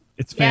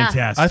 It's Yeah.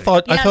 fantastic. I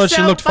thought she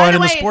so, looked by fine the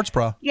in the way- sports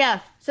bra. Yeah.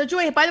 So,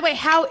 Joy, by the way,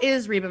 how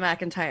is Reba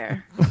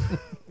McEntire?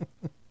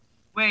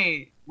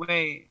 Wait.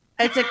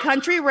 It's a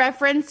country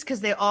reference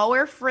because they all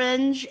wear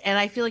fringe, and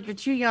I feel like you're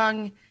too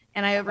young.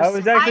 And I I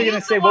was actually going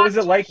to say, what was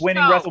it like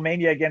winning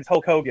WrestleMania against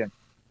Hulk Hogan?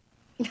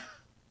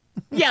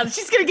 Yeah,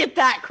 she's gonna get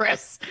that,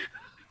 Chris.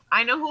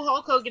 I know who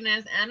Hulk Hogan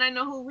is, and I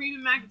know who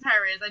Reba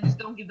McEntire is. I just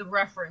don't get the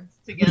reference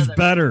together. Who's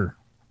better?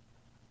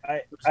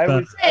 I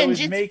was Fringe,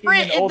 it's making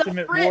fringe, an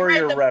Ultimate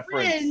Warrior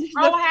reference. Fringe,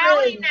 Oh, the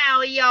howdy fringe.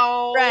 now,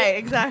 yo. Right,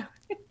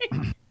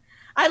 exactly.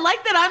 I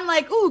like that. I'm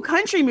like, ooh,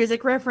 country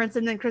music reference,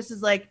 and then Chris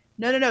is like,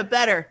 no,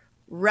 better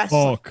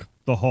wrestling. Hulk,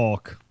 the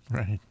Hulk.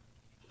 Right.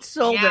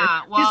 Sold her.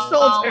 Yeah, He well,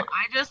 sold her.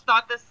 I just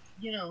thought this,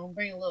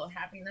 bring a little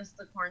happiness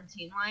to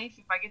quarantine life.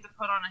 If I get to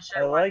put on a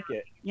shirt, I like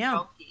it. Yeah,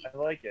 I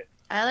like it.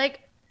 I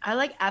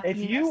like If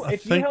you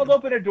happiness. held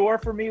open a door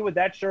for me with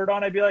that shirt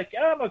on, I'd be like,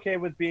 yeah, I'm okay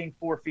with being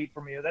 4 feet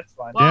from you. That's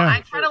fine. Well, Yeah.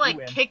 I try to You like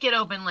win. kick it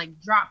open,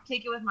 like drop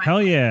kick it with my Hell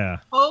foot. yeah.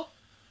 Hope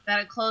that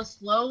it closed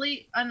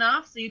slowly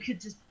enough so you could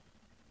just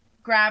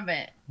grab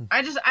it.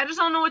 I just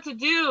don't know what to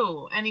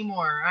do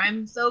anymore.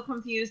 I'm so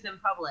confused in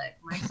public.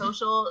 My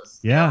social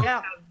Yeah.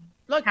 Yeah.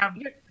 Look,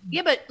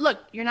 but look,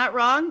 you're not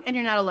wrong, and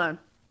you're not alone.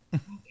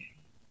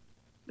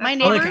 My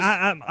neighbors,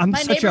 I'm my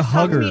such a neighbors talk to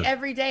hugger. me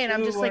every day, and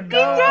I'm just like, You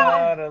go.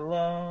 are not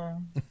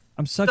alone.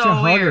 I'm such So a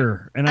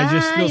hugger, and I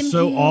just feel I'm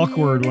so here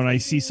awkward when with I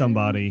see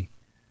somebody.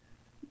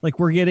 Like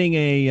we're getting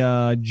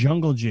a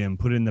jungle gym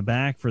put in the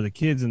back for the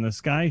kids, and this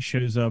guy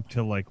shows up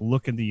to like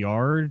look at the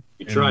yard.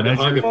 You and tried to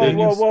measure hug him, Whoa, didn't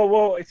things.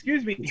 whoa.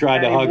 Excuse me. You tried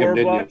to Daddy hug him,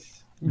 didn't you?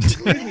 Warbucks.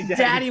 Excuse me,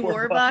 Daddy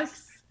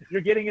Warbucks.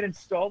 You're getting it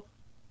installed?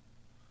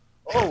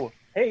 Oh,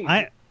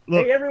 hey.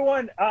 Look, Hey,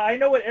 everyone. I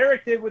know what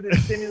Eric did with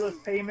his stimulus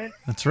payment.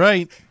 That's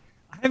right.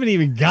 I haven't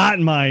even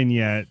gotten mine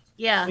yet.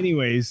 Yeah.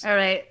 Anyways, All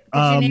right.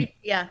 You're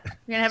gonna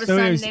have a so son,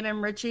 anyways- name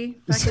him Richie.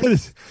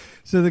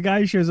 so the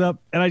guy shows up,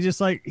 and I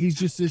just like he's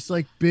just this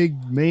like big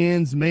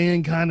man's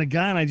man kind of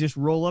guy, and I just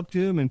roll up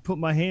to him and put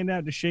my hand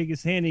out to shake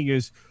his hand. He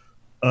goes,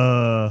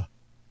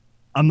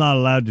 I'm not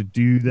allowed to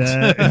do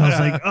that. And I was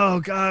like, oh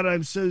God,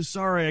 I'm so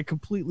sorry. I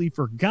completely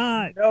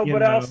forgot. No, you but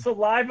know? I'll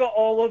saliva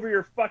all over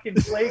your fucking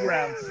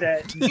playground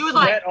set. He was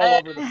like, Sweat all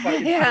over the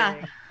fucking Yeah.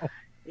 thing.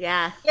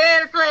 Yeah.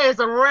 This is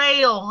a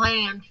real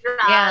hand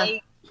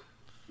try.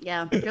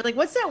 Yeah. You're like,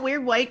 what's that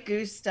weird white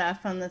goose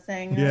stuff on the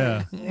thing?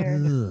 Yeah. Oh, it's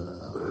weird.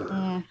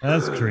 Mm.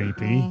 That's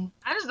creepy.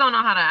 I just don't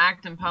know how to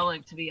act in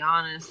public, to be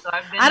honest. So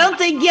I've been I don't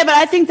think, but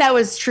I think that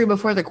was true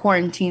before the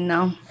quarantine,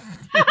 though.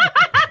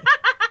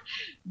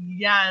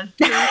 Yes.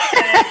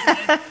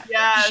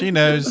 Yes. She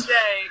knows.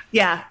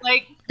 Yeah.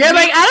 Like, You're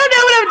like, I don't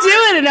know what I'm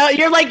doing. And now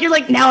you're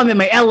like, now I'm in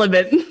my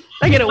element.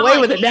 I get away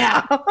with it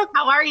now.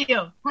 how are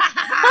you?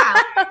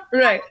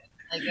 Right.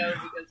 Like, oh,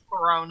 because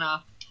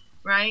Corona,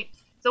 right?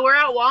 So we're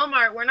at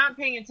Walmart. We're not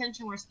paying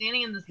attention. We're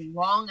standing in this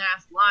long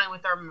ass line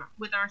with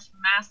our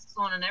masks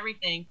on and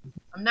everything.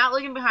 I'm not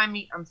looking behind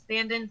me. I'm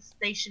standing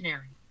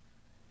stationary.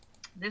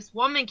 This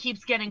woman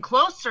keeps getting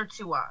closer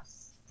to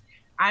us.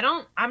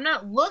 I'm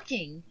not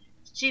looking.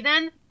 She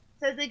then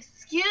says,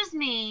 "Excuse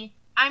me,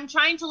 I'm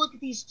trying to look at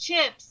these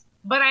chips,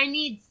 but I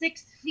need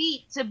 6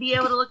 feet to be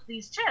able to look at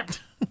these chips."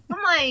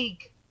 I'm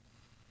like,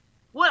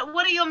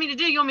 what do you want me to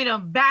do? You want me to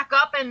back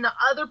up and the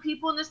other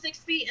people in the 6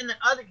 feet and the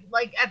other,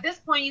 like, at this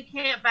point you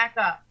can't back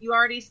up. You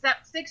already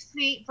stepped 6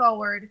 feet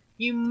forward.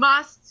 You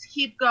must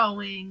keep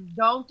going.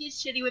 Don't get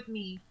shitty with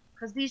me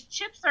because these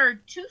chips are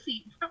 2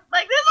 feet.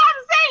 Like, this is what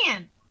I'm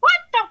saying. What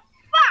the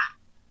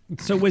fuck?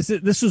 So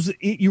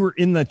you were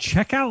in the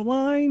checkout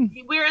line?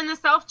 We're in the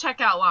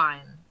self-checkout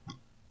line.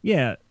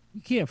 Yeah.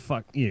 You can't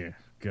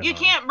God. You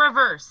can't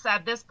reverse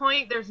at this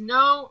point. There's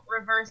no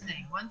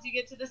reversing. Once you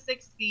get to the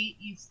 6 feet,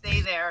 you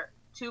stay there.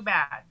 Too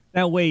bad.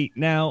 Now wait.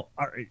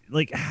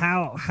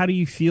 How do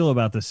you feel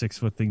about the 6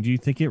 foot thing? Do you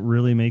think it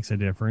really makes a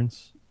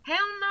difference? Hell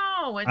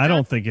no. I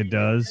don't think it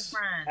does.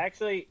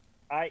 Actually,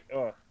 I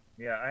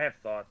have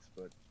thoughts,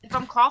 but If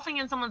I'm coughing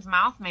in someone's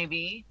mouth,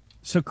 maybe.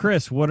 So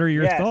Chris, what are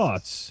your Yes.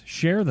 thoughts?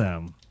 Share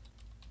them.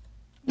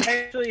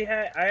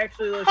 I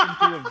actually listened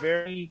to a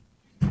very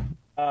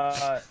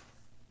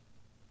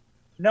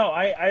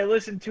I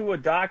listened to a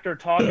doctor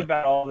talk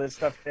about all this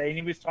stuff today, and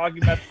he was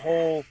talking about the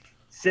whole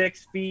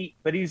 6 feet,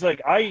 but he's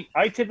like, I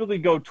typically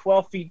go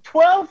 12 feet.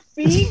 12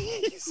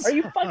 feet? Are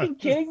you fucking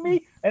kidding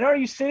me? And are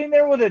you sitting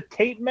there with a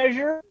tape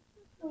measure?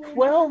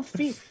 12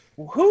 feet.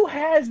 Who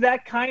has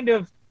that kind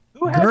of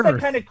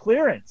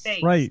clearance?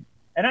 Right.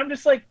 And I'm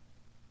just like,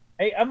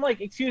 Hey, I'm like,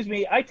 excuse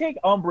me, I take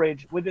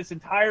umbrage with this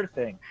entire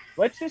thing.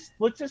 Let's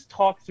just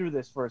talk through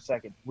this for a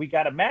second. We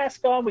got a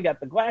mask on, we got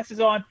the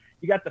glasses on,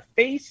 you got the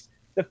face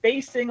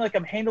thing like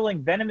I'm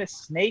handling venomous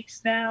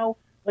snakes now.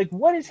 Like,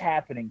 what is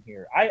happening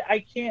here?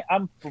 I can't.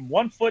 I'm from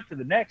one foot to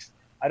the next.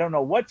 I don't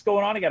know what's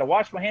going on. I got to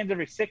wash my hands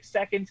every 6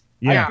 seconds.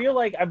 Yeah. I feel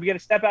like I'm going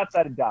to step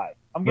outside and die.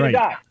 I'm going to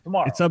die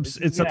tomorrow. It's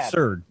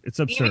absurd. It's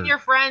absurd. Even your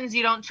friends,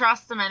 you don't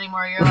trust them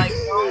anymore. You're like,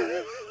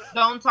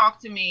 don't talk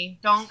to me.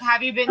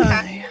 Have you been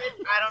tested?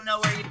 I don't know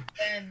where you've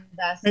been,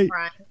 best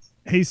friend.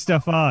 Hey,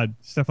 Stefan.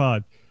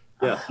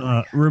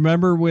 Yeah.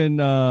 Remember when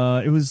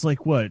it was like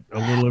a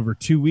little over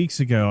 2 weeks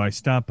ago? I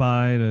stopped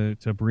by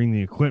to bring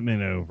the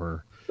equipment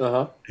over.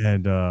 You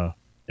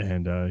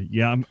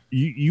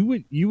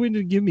went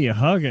to give me a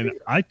hug, and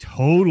I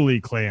totally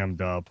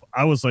clammed up.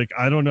 I was like,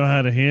 I don't know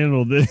how to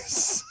handle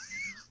this,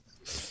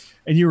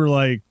 and you were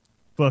like,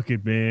 "Fuck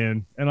it,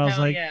 man." And I was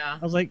like,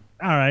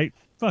 "All right,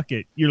 fuck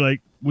it." You're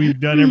like, "We've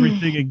done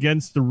everything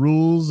against the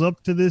rules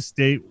up to this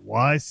date.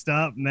 Why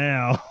stop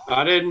now?"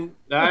 I didn't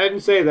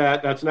say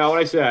that. That's not what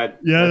I said.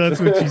 Yeah, that's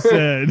what you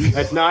said.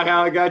 That's not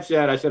how it got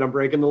said. I said I'm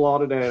breaking the law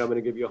today, and I'm going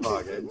to give you a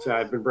hug. And so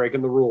I've been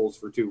breaking the rules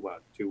for 2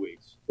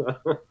 weeks.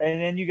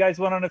 And then you guys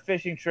went on a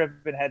fishing trip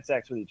and had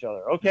sex with each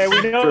other. Okay,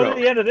 we know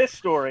the end of this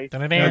story.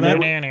 and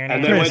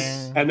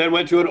then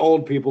went to an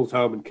old people's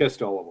home and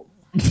kissed all of them.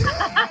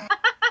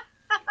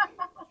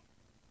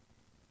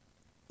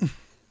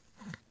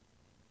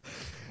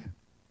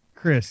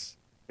 Chris,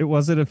 it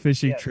wasn't a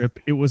fishing trip.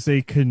 It was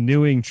a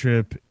canoeing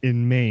trip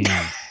in Maine.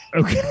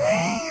 Okay.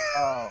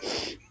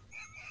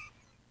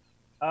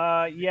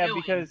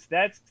 Because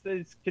that's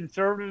as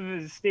conservative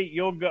as a state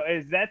you'll go.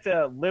 That's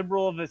a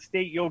liberal of a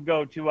state you'll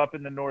go to up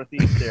in the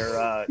Northeast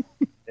there,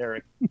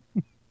 Eric.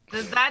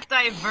 Does that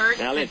divert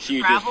the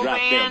travel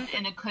ban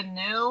in a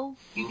canoe?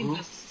 You can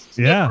just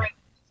skip right to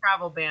the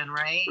travel ban,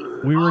 right?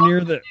 We were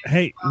near the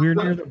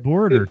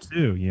border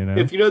too, you know.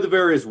 If you know the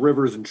various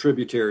rivers and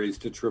tributaries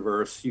to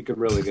traverse, you can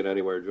really get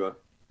anywhere, Joe.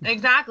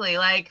 Exactly.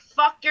 Like,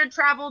 fuck your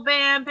travel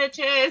ban,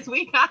 bitches.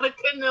 We got a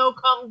canoe.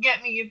 Come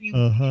get me if you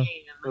can.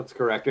 That's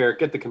correct, Eric.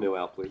 Get the canoe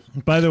out, please.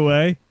 By the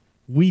way,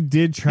 we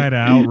did try to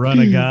outrun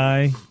a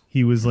guy.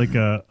 He was like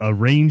a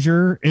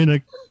ranger in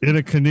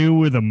a canoe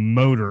with a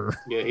motor.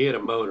 Yeah, he had a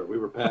motor. We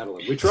were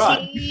paddling. We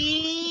tried.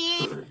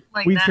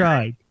 We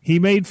tried. He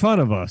made fun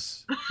of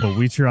us, but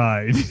we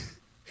tried.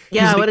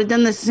 Yeah, I would have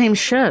done the same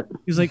shit.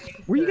 He's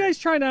like, "Were you guys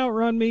trying to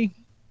outrun me?"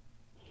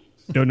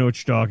 Don't know what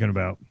you're talking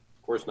about.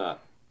 Of course not.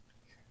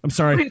 I'm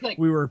sorry.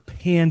 We were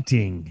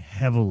panting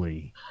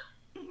heavily.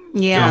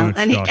 Yeah,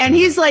 and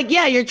he's like,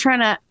 "Yeah, you're trying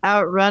to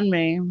outrun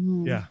me."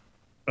 Yeah.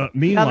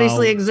 Meanwhile,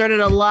 obviously exerted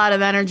a lot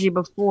of energy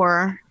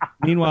before.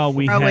 Meanwhile,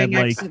 we had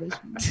like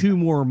 2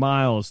 more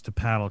miles to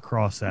paddle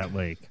across that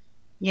lake.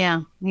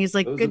 Yeah, he's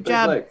like, "Good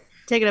job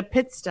taking a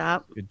pit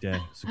stop." Good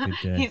day. It's a good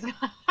day.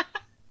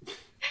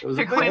 It was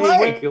a big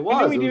lake. It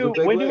was. When do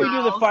we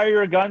do the fire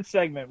your gun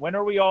segment? When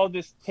are we all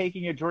just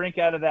taking a drink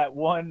out of that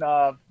one?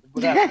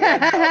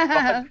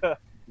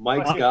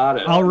 Mike's got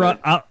it. I'll run.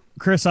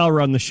 Chris, I'll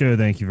run the show.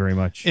 Thank you very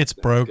much. It's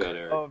broke. Good,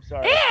 Eric. Oh, I'm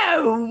sorry.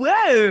 Ew,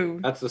 whoa.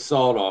 That's the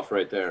salt off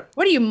right there.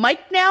 What are you,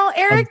 Mike now,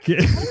 Eric?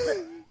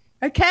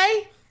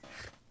 Okay.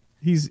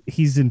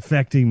 He's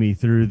infecting me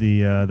through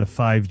the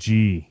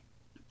 5G.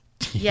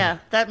 Yeah,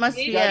 that must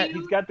be it.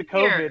 He's got the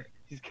COVID.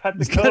 He's got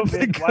the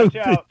COVID. Watch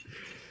out.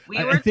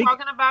 We were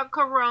talking about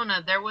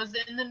Corona. There was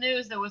in the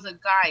news, there was a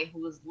guy who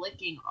was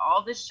licking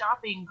all the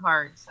shopping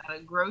carts at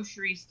a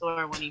grocery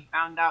store when he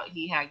found out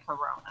he had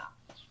Corona.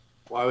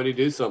 Why would he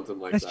do something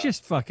like that? That's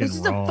just fucking This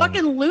is wrong. a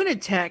fucking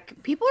lunatic.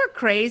 People are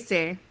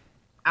crazy.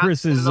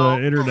 Chris's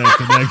internet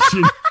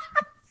connection.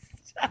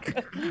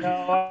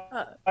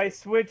 No, I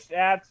switched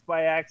apps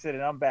by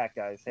accident. I'm back,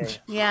 guys. Hey.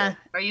 Yeah.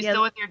 Are you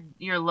still with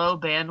your low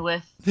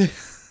bandwidth?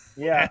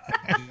 Yeah.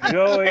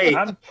 Joey,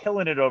 I'm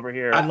killing it over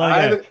here.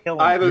 You're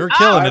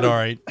killing it, all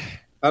right.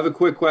 I have a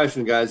quick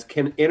question, guys.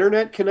 Can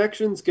internet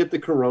connections get the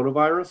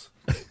coronavirus?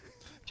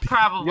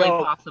 Probably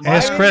possible. My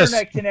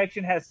internet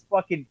connection has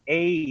fucking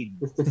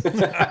AIDS.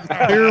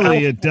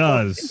 Clearly it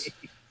does.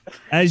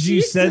 As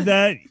you said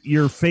that,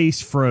 your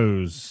face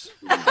froze.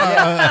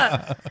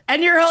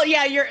 And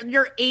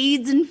your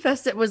AIDS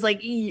infested was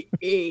like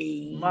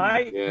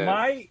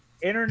my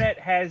internet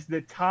has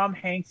the Tom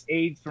Hanks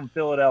AIDS from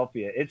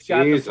Philadelphia. It's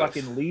got the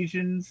fucking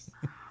lesions.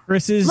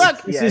 Chris's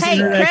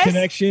internet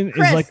connection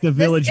is like the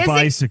village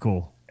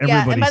bicycle.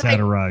 Everybody's had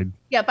a ride.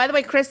 Yeah, by the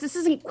way, Chris, this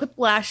isn't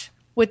Quiplash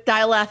with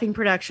Die Laughing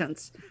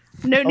Productions.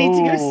 No need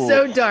to go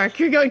so dark.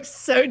 You're going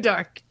so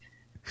dark.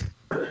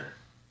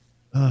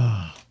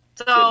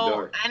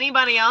 So,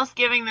 anybody else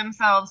giving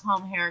themselves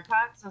home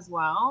haircuts as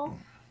well?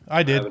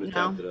 I did.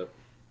 No.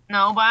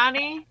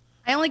 Nobody?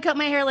 I only cut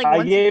my hair like I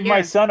once gave a year.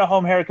 my son a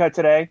home haircut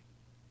today.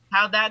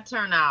 How'd that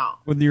turn out?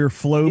 With your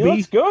Flowbee? He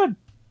looks good.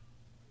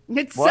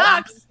 It What?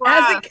 sucks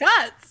as it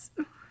cuts.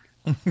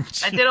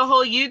 I did a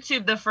whole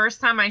YouTube the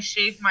first time I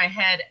shaved my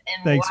head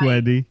in Thanks,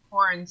 Wendy.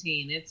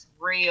 quarantine. It's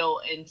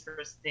real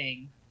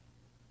interesting.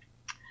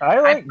 I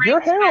like your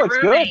hair looks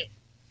good.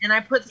 And I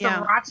put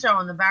sriracha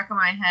on the back of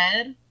my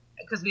head.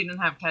 because we didn't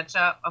have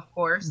ketchup, of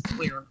course.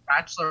 We were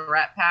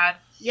bachelorette pad.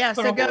 Yeah,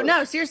 so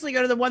seriously,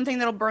 go to the one thing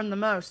that'll burn the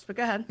most. But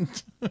go ahead.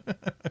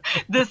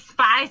 The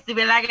spicy,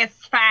 we like it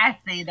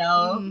spicy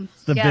though.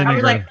 The yeah,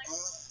 vinegar.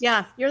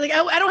 You're like,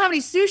 I don't have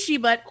any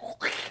sushi, but.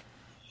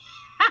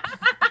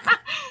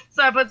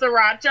 So I put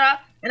sriracha,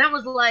 and I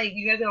was like,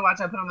 you guys gotta watch.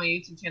 I put it on my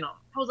YouTube channel.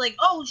 I was like,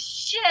 oh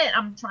shit!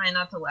 I'm trying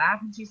not to laugh,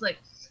 and she's like,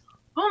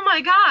 oh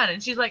my god,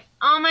 and she's like,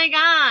 oh my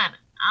god.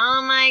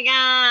 Oh my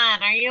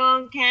god, are you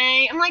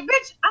okay? I'm like,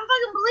 bitch, I'm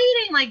fucking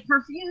bleeding like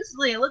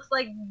profusely. It looks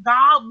like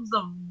gobs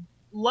of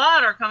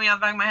blood are coming out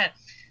the back of my head.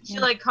 She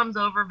like comes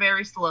over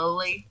very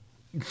slowly.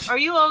 Are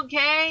you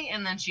okay?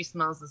 And then she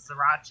smells the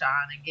sriracha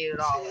and gave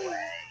it all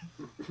away.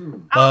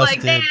 I was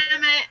like, damn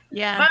it.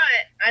 Yeah. But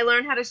I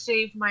learned how to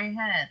shave my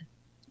head.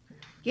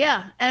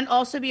 Yeah, and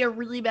also be a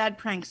really bad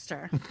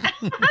prankster.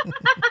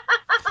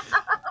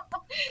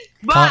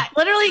 But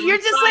literally, you're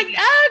just like,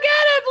 oh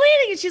god, I'm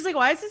bleeding, and she's like,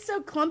 why is it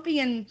so clumpy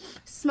and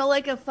smell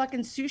like a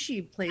fucking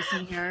sushi place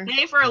in here?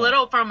 Hey, for a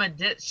little from a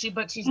ditch,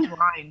 but she's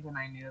blind, and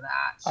I knew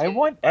that. I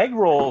want egg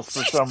rolls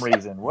for some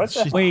reason. What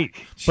the Wait,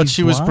 But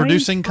she was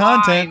producing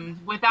content.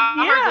 Blind. Without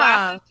her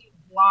glasses,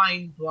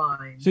 she's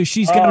blind. So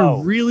she's got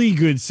a really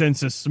good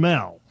sense of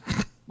smell.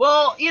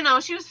 Well, you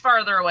know, she was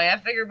farther away. I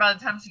figured by the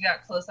time she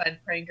got close,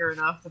 I'd prank her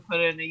enough to put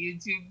it in a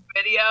YouTube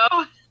video.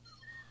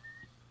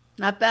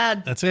 Not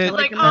bad. That's it. I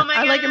like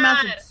your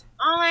methods.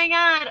 Oh my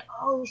god.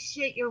 Oh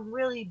shit, you're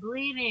really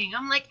bleeding.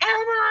 I'm like, am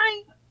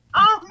I?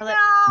 Oh no.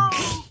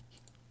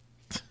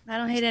 I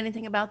don't hate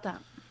anything about that.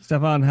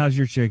 Stefan, how's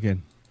your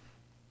chicken?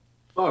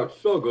 Oh,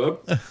 it's so good.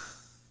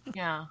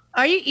 Yeah.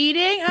 Are you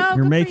eating? Oh, You're good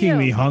for making you.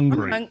 me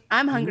hungry.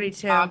 I'm hungry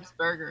too. Bob's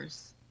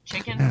Burgers.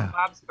 Chicken from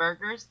Bob's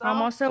Burgers, though?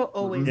 I'm also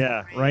always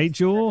Yeah, hungry. right,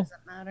 Jewel?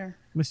 Doesn't matter.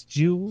 Miss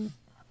Jewel?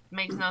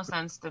 Makes no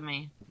sense to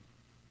me.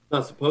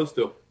 Not supposed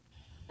to.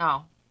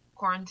 No.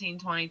 Quarantine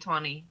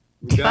 2020.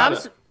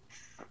 Bob's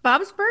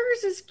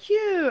Burgers is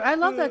cute. I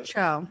love that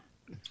show.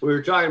 We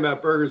were talking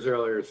about burgers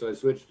earlier, so I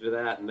switched to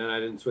that, and then I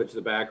didn't switch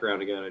the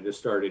background again. I just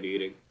started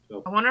eating.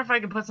 So. I wonder if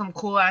I could put some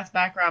cool ass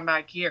background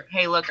back here.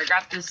 Hey, look, I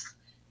got this.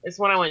 It's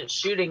when I went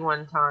shooting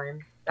one time.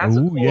 That's a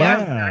cool ass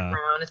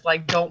background. It's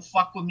like, don't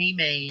fuck with me,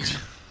 man.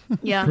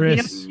 Yeah,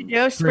 Chris,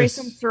 spray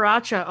some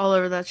sriracha all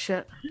over that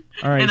shit.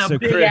 All right, And a so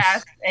big Chris,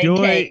 ass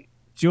AK.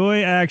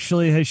 Joy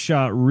actually has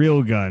shot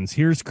real guns.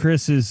 Here's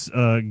Chris's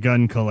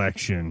gun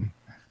collection.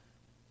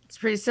 It's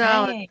pretty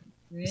solid. Hey,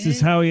 This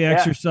is how he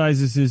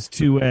exercises his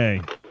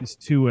 2A. His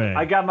 2A.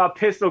 I got my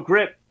pistol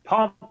grip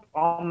pump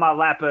on my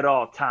lap at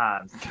all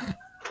times.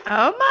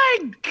 Oh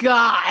my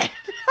god.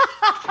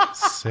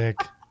 Sick.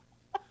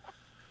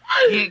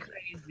 Get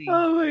crazy.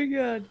 Oh my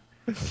god.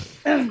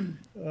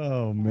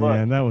 Oh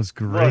man, that was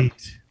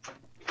great.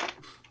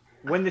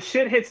 When the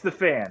shit hits the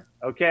fan,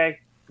 okay,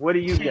 what are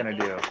you gonna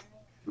do?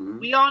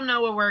 We all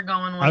know where we're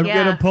going with I'm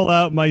gonna pull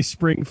out my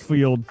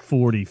Springfield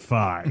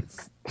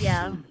 45.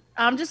 Yeah.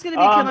 I'm just gonna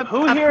become a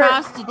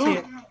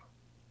prostitute.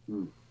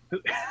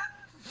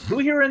 Who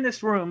here in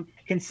this room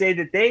can say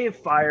that they have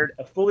fired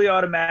a fully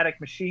automatic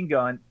machine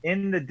gun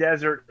in the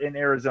desert in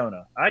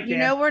Arizona? I can. You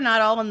know we're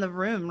not all in the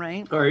room,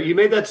 right? All right, you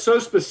made that so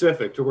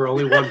specific to where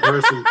only one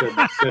person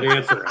could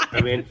answer it. I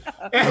mean,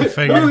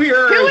 who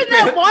here? Who in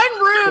that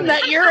one room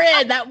that you're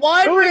in? That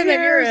one Who room that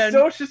you're here in?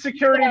 Social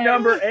security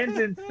number ends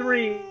in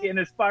 3 and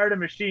has fired a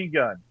machine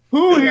gun?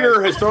 Who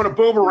here has thrown a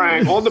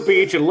boomerang on the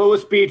beach in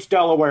Lewis Beach,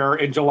 Delaware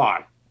in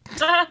July?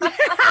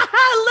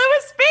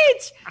 Lewis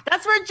Beach.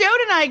 That's where Joan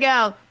and I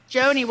go.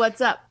 Joni,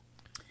 what's up?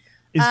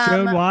 Is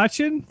Joan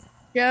watching?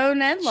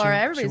 Joan and Laura,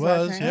 everybody's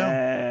watching.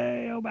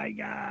 Hey, oh my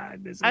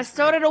God. I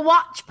started a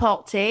watch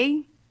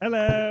party.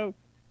 Hello.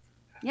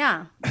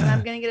 Yeah, and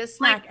I'm gonna get a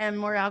snack and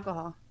more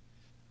alcohol.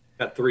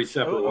 Got 3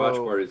 separate watch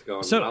parties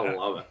going. So, I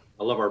love it.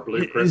 I love our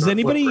blueprint. Is our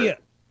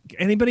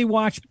anybody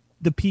watch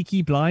the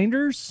Peaky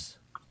Blinders?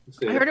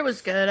 I heard it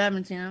was good. I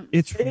haven't seen it.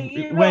 It's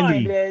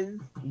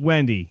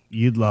Wendy,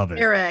 you'd love it.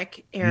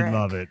 Eric. You'd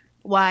love it.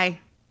 Why?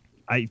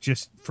 I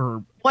just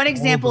for One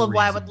example of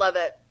why I would love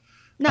it.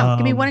 No,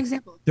 give me one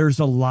example. There's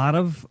a lot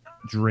of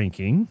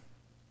drinking.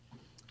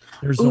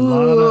 There's a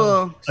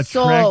lot of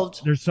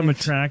sold. There's some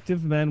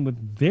attractive men with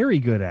very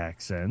good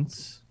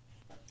accents.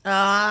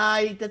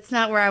 That's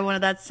not where I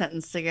wanted that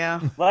sentence to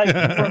go. Like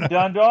from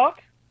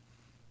Dundalk?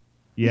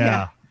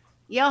 Yeah.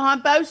 Yeah,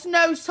 hon. Both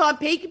knows, hon.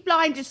 Peaky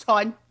Blinders,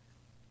 hon.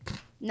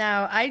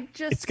 No, I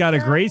just. It's got a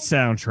great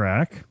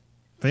soundtrack.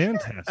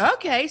 Fantastic.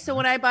 Okay, so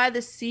when I buy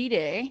the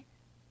CD,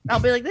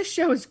 I'll be like, this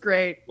show is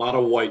great. A lot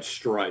of white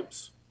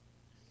stripes.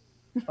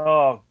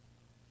 Oh,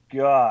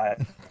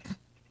 God.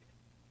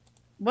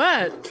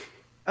 What?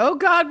 Oh,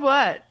 God,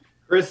 what?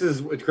 Chris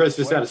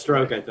just had a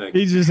stroke, I think.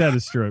 He just had a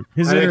stroke.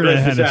 His I think internet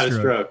Chris had just a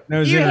stroke. No,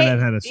 his You internet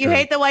hate- had a stroke. You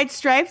hate the white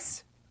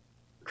stripes?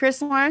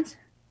 Chris Lawrence?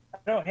 I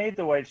don't hate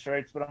the white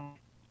stripes, but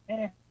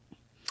I'm.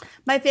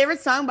 My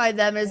favorite song by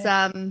them is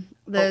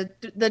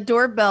the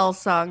doorbell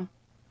song.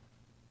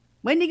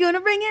 When you gonna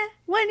ring it?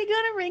 When you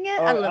gonna ring it?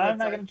 I love I'm that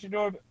not song. going to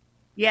door.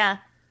 Yeah,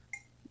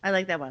 I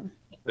like that one.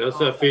 They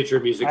also have feature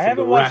music I from the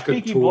haven't watched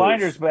Raconteurs. Peaky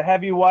Blinders, but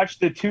have you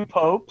watched The Two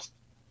Popes?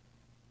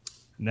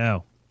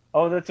 No.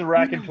 Oh, that's a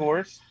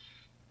Raconteurs.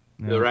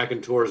 The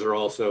Raconteurs are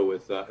also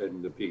with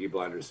in the Peaky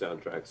Blinders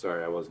soundtrack.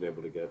 Sorry, I wasn't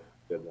able to get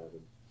that in.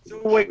 So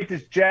wait,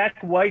 does Jack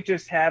White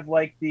just have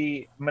like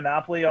the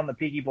monopoly on the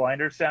Peaky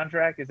Blinders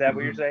soundtrack? Is that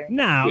what you're saying?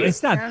 No,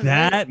 it's not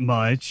that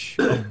much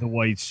of the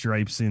White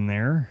Stripes in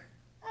there.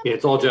 Yeah,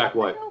 it's all Jack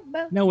White.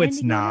 No,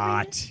 it's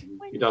not.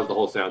 He does the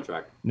whole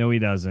soundtrack. No, he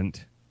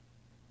doesn't.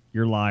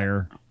 You're a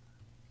liar.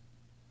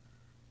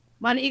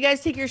 Why don't you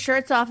guys take your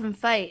shirts off and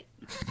fight?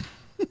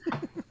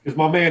 Because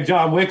my man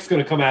John Wick's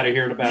going to come out of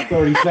here in about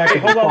 30 seconds. Hey,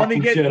 hold on, let me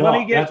get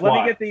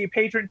the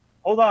patron.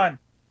 Hold on.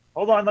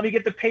 Let me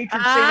get the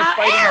patron saint of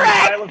fighting on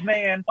the Isle of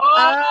Man.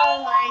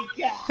 Oh my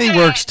god. He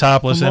works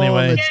topless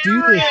anyway. Let's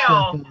do this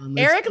stuff.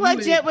 Eric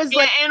legit was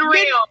like,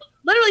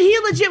 literally, he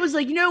legit was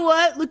like, you know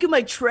what? Look at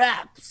my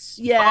traps.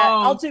 Yeah,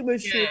 I'll take my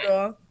shirt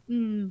off.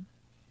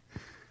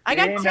 I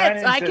got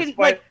tits. I can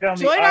like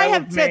Joy and I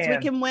have tits. We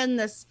can win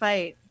this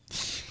fight.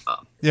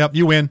 Yep,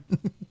 you win.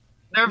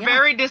 They're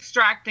very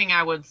distracting,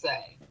 I would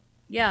say.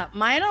 Yeah,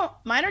 mine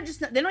are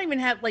just they don't even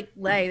have like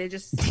lay. They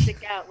just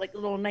stick out like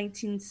little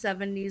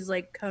 1970s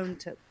like cone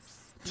tips.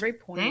 Very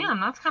pointy. Damn,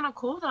 that's kind of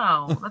cool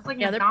though. That's like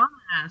a Madonna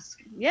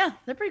mask. Yeah,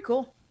 they're pretty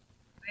cool.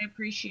 I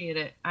appreciate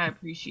it. I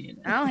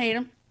don't hate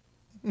them.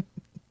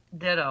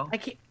 Ditto.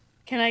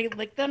 Can I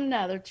lick them?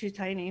 No, they're too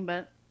tiny.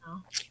 But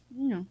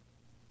you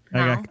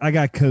know, I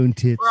got cone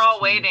tits. We're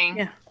all waiting.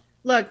 Yeah.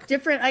 Look,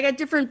 I got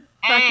different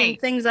fucking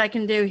things I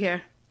can do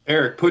here.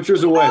 Eric, put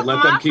yours away.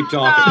 Let them keep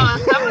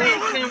talking.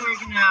 Somebody's been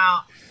working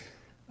out.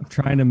 I'm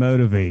trying to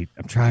motivate.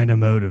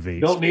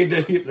 Don't need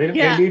to. They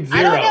need zero.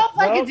 I don't know if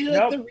I can do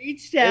like the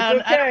reach down.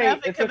 It's okay. I don't know if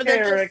I could, but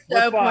they're Eric. just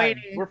so We're fine.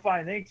 pointy. We're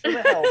fine. Thanks for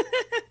the help.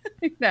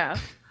 No.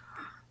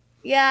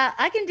 Yeah,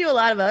 I can do a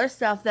lot of other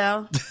stuff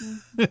though.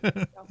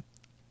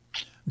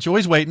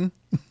 Joy's waiting.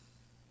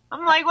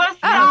 I'm like, what's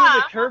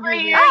that?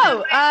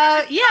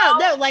 Yeah,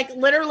 no, like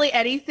literally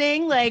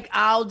anything. Like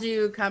I'll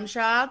do cum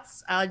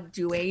shots. I'll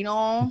do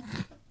anal.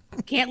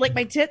 Can't lick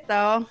my tit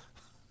though.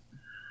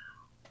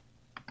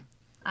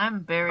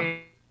 I'm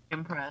very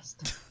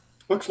impressed.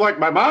 Looks like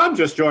my mom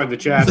just joined the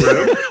chat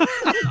room.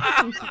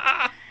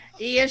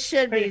 You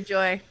should be,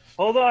 Joy.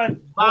 Hold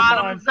on.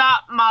 Bottoms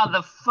up,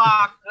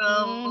 motherfuckers.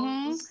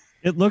 Mm-hmm.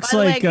 It looks By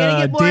the way, like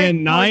gotta get more-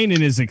 Dan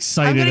Ninen is I'm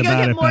excited gonna go about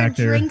get it more back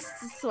there. drinks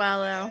to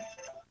swallow.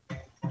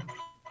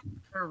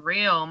 For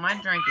real, my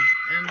drink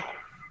is empty.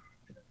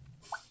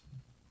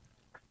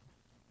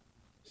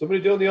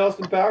 Somebody doing the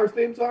Austin Powers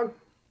theme song?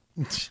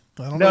 I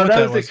don't know No, what that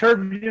that was the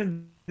Curb Your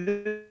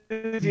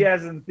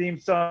Enthusiasm theme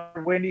song.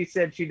 Wendy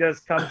said she does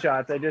cum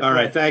shots. I just All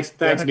right, thanks,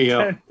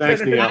 Neil.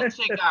 Thanks, Neil. That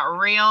shit got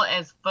real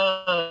as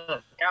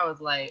fuck. I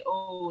was like,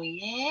 oh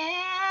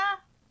yeah.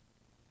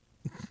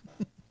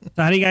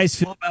 So how do you guys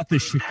feel about the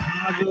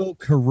Chicago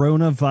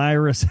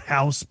coronavirus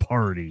house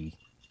party?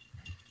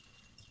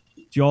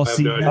 Did you all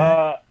see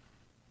that?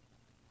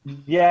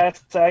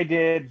 Yes, I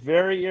did.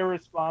 Very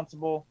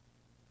irresponsible.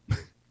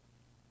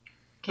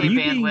 Okay,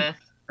 bandwidth.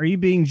 Are you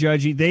being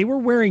judgy? They were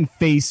wearing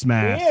face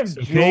masks.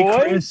 Damn, Okay, Joy.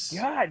 Chris?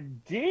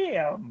 God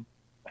damn.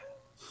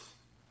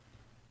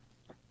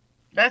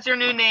 That's your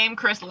new name,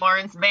 Chris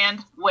Lawrence.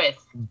 Bandwidth.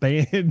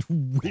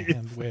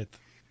 Bandwidth.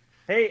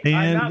 Hey, I'm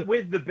And- not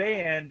with the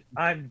band.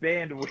 I'm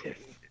bandwidth.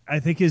 I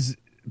think yeah,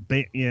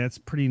 it's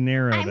pretty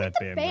narrow, I'm that with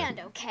the bandwidth. band,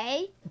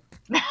 okay?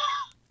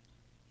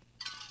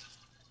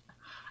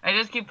 I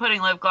just keep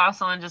putting lip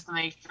gloss on just to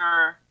make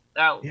sure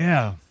that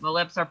Yeah. the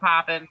lips are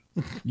popping.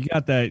 You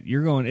got that.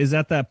 You're going, is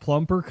that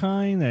plumper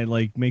kind that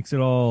like makes it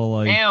all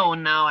like. Ew,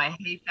 no, I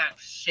hate that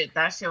shit.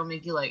 That shit will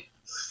make you like,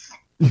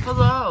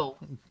 hello,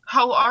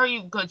 how are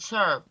you, good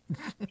sir?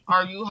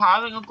 Are you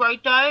having a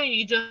great day?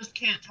 You just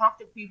can't talk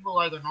to people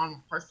like a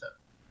normal person.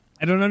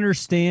 I don't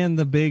understand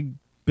the big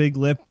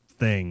lip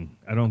thing.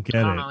 I don't get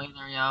I don't it. know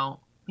either, yo.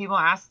 People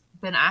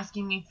been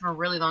asking me for a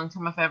really long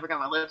time if I ever got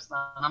my lips done.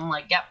 And I'm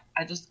like, yep,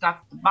 I just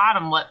got the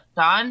bottom lip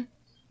done,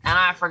 and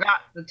I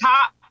forgot the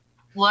top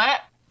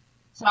lip.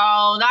 So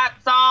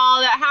that's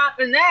all that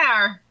happened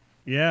there.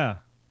 Yeah.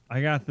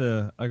 I got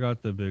the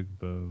big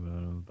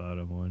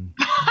bottom one.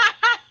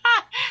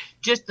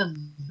 Just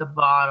the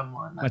bottom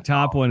one. My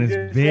top one You is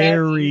just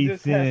very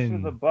asked for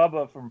thin. the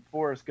Bubba from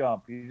Forrest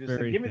Gump. You just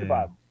Very said, give me the thin.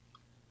 bottom.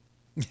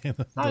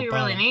 That's all you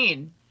really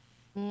need.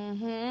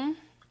 Mm-hmm.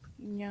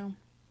 Yeah.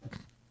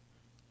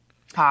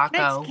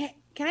 Paco.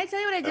 Can I tell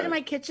you what I did in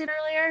my kitchen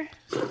earlier?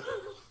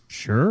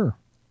 Sure.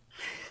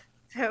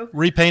 So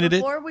Repainted it?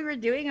 before we were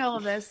doing all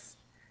of this.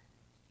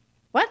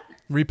 What?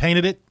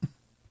 Repainted it?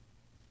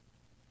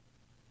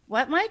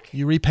 What, Mike?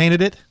 You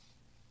repainted it?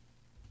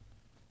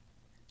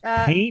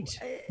 Paint?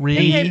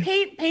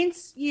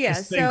 Paints. Yeah.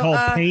 This thing called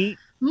paint?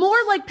 More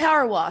like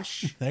power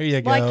wash. There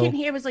you Well, I go. couldn't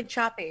hear. It was like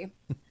choppy.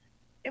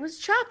 It was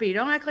choppy.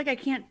 Don't act like I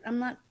can't. I'm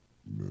not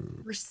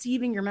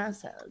receiving your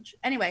message.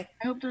 Anyway.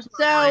 I hope there's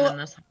more wine in So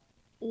this.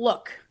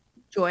 look,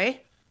 Joy.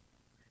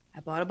 I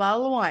bought a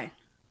bottle of wine.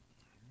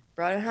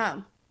 Brought it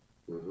home.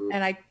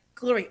 And I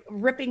literally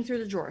ripping through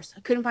the drawers.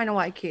 I couldn't find a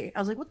white key. I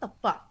was like, what the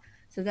fuck?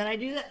 So then I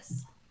do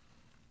this.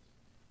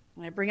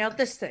 And I bring out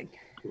this thing.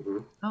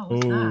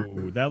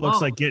 Oh, that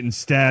looks like getting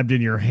stabbed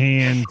in your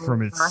hand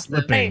from it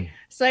slipping. Hey,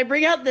 so I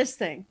bring out this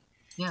thing.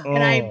 Yeah.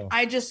 And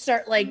I just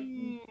start like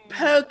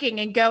poking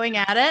and going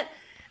at it.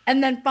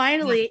 And then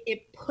finally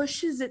it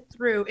pushes it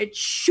through. It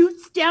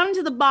shoots down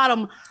to the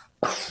bottom.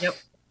 Yep.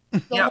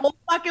 The whole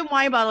fucking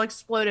wine bottle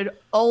exploded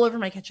all over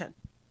my kitchen.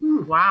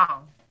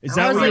 Wow. Is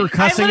that what you were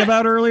cussing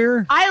about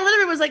earlier? I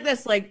literally was like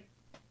this, like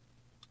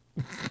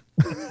it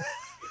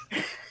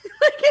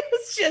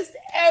was just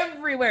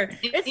everywhere.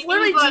 It's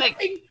literally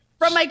dripping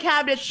from my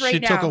cabinets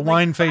right now. She took a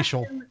wine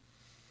facial.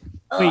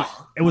 Wait,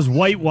 it was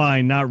white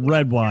wine, not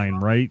red wine,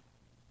 right?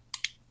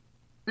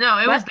 No,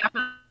 it was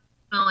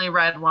definitely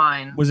red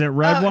wine. Was it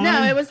red wine?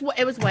 No, it was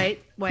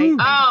white.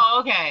 Oh,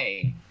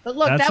 okay. But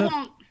look, That's that it?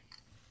 won't.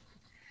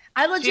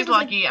 I legit She's was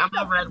like, lucky. I'm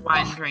a red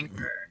wine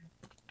drinker.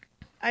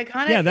 I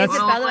kind of Yeah, that's-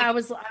 I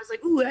was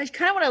like, ooh, I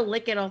kind of want to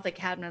lick it off the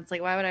cabinets.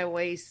 Like, why would I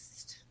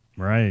waste?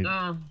 Right.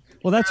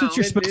 Well, that's what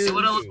you're supposed It to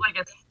would have looked like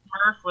a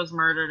Smurf was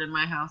murdered in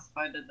my house if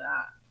I did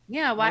that.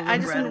 Yeah, why? I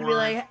just red want to be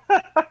wine.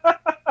 like,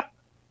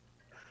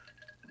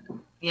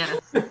 Yes.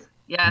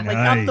 Yes. like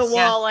up the Nice.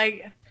 wall, like,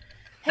 hey,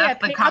 That's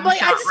the I'm cum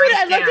like, I shot just want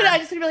right to look at it. there. I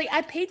just want to be like,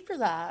 I paid for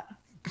that.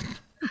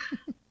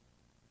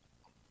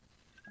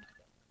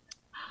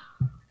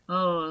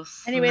 Oh.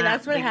 Anyway, snap.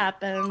 that's what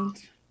happened.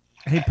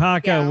 Hey,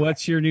 Paco,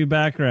 what's your new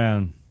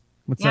background?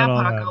 What's Yeah, that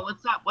all Paco, about?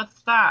 what's up?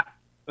 What's that?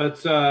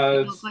 That's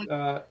looks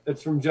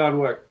it's from John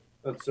Wick.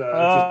 That's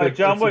John it's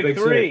a Wick big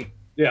 3. snake.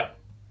 Yeah.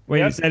 Wait,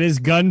 Yep. is that his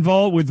gun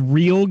vault with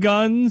real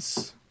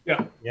guns?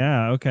 Yeah.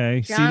 Yeah,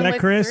 okay. See John that, Wick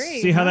Chris?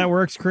 3, See how huh? that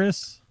works,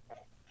 Chris?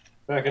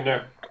 Back in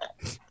there.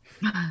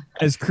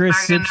 As Chris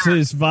Back in sips there.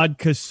 his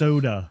vodka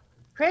soda.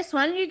 Chris,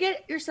 why don't you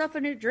get yourself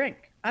a new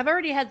drink? I've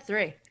already had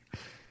 3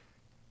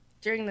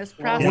 during this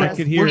I process.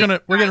 could hear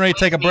it. We're getting ready to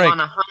take a Me break. on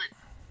a hunt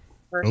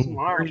for Oh, some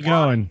where are you marijuana.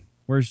 going?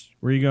 Where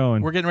are you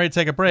going? We're getting ready to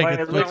take a break. My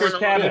It's- liquor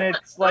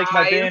cabinet's like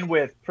my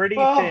bandwidth, pretty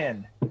Oh.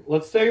 thin.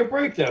 Let's take a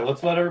break then.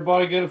 Let's let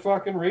everybody get a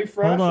fucking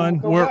refresh. Hold on.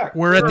 And we'll come back.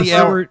 we're at the So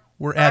hour. we're-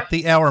 We're at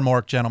the hour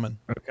mark, gentlemen.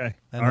 Okay.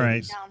 And All right.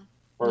 ladies.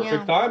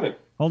 Perfect timing.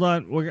 Hold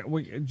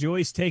on.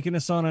 Joy's taking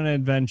us on an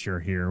adventure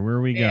here. Where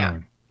are we Yeah.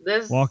 going?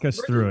 We're Walk us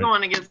just through it.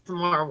 going to get some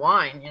more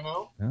wine, you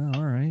know? Oh,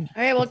 all right.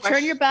 All right, well,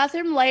 turn your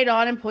bathroom light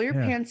on and pull your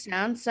Yeah. pants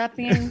down. Stop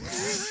being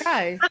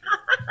shy.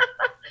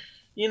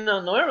 You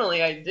know,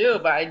 normally I do,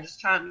 but I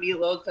just try and be a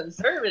little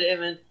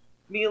conservative and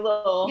be a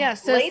little Yeah,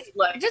 so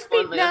just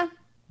be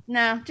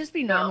no, just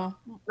be normal.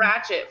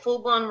 ratchet, full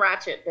blown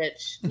ratchet,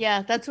 bitch.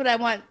 Yeah, that's what I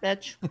want,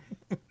 bitch.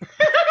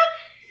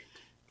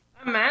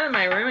 I'm mad at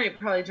my roommate.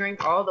 Probably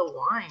drank all the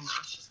wine.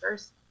 She's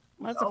first.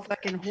 That's a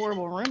fucking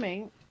horrible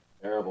roommate.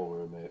 Terrible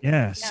roommate.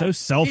 Yeah, so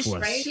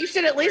selfless. She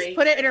should at least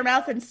put it in her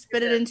mouth and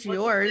spit it into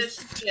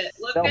yours. Shit.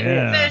 Look Selfish. at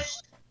Yeah.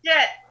 this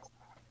shit.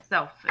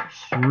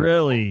 Selfish.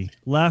 Really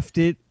left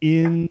it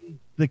in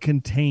the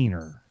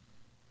container.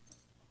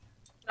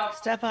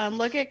 Stefan,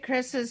 look at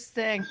Chris's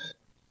thing.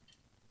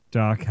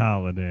 Doc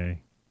Holliday.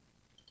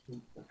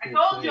 I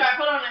told you I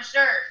put on a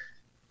shirt.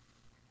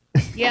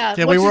 Yeah,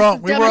 Yeah, which we is were all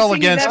the we were dumbest all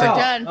thing you've against ever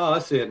it. done. Oh, I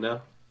see it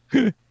now.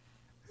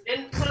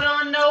 Didn't put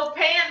on no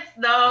pants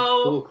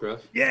though. Cool,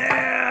 Chris.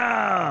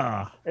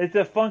 Yeah. It's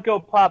a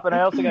Funko Pop, and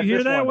I also You got hear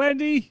this that, one.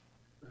 Wendy?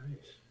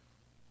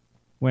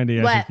 Wendy,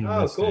 I What? think you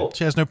Oh, missed cool. it.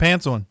 She has no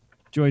pants on.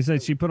 Joy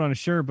said she put on a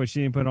shirt, but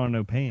she didn't put on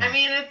no pants. I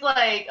mean, it's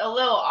like a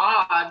little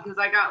odd because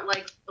I got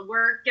like the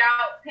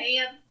workout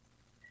pants.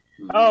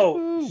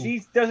 Oh,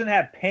 she doesn't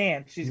have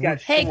pants. She's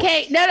got Hey, shorts.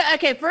 Kate. No.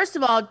 Okay. First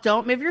of all,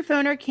 don't move your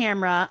phone or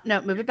camera.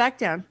 No, move it back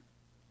down.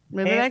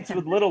 Move it back Pants down.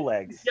 with little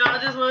legs. Y'all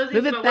just want to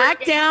see Move some it back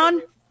workout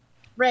down.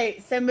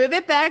 Right. So move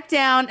it back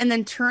down and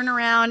then turn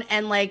around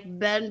and like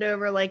bend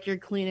over like you're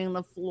cleaning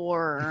the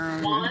floor.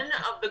 One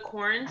of the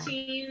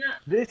quarantine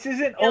This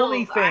isn't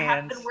skills I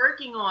have OnlyFans. been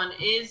working on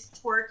is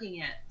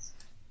twerking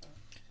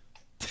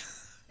it.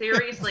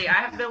 Seriously, I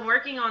have been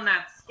working on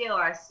that skill.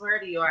 I swear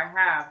to you, I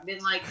have been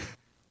like,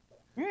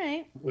 All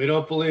right. We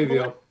don't believe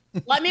you.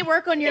 Let me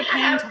work on your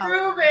yeah, pain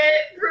prove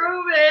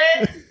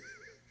it.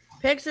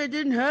 Pixar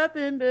didn't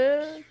happen,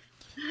 bitch.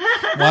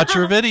 Watch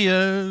her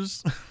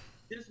videos.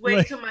 Just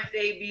wait till my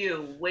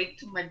debut. Wait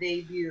till my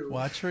debut.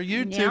 Watch her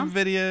YouTube Yeah.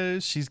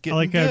 videos. She's I getting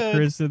like how good.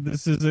 Chris said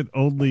this isn't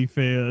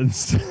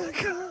OnlyFans.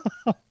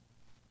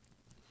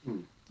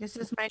 This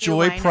is my new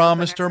Joy wine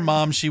promised her opener.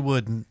 mom she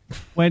wouldn't.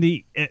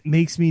 Wendy, it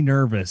makes me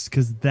nervous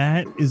because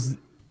that is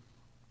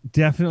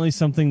definitely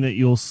something that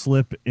you'll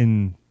slip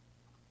in.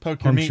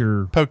 Poke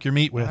your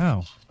meat with.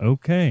 Wow.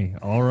 Okay.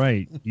 All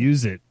right.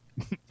 Use it.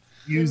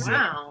 Use it.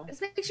 Wow.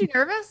 This makes you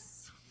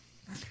nervous?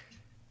 A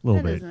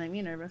little That bit. doesn't make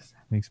me nervous.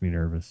 Makes me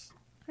nervous.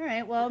 All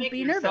right. Well, Make be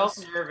yourself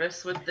nervous.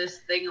 nervous with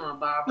this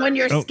thingamabob. When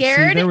you're Oh, see,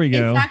 scared, there we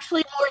go. it's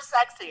actually more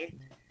sexy.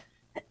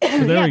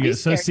 So there Yeah, we be go.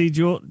 So scared. see,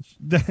 Joy,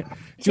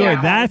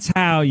 Yeah. that's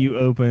how you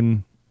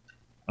open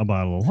a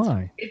bottle of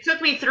wine. It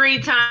took me 3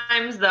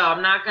 times though.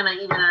 I'm not gonna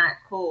even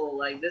act cool.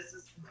 Like this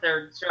is the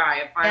 3rd try.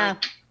 If I Yeah.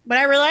 But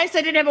I realized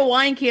I didn't have a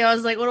wine key. I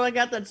was like, what do I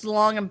got that's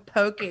long and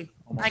pokey?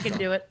 I can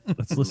do it.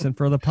 Let's listen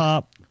for the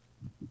pop.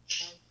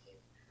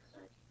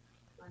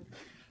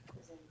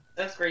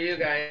 That's for you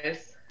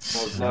guys.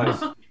 That was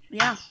nice.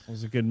 Yeah. That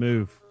was a good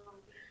move.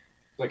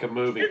 Like a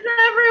movie. It's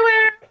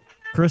everywhere.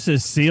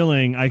 Chris's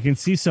ceiling, I can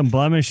see some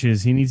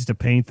blemishes. He needs to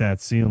paint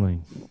that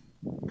ceiling.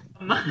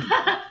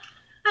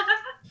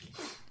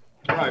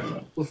 All right,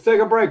 let's take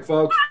a break,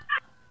 folks.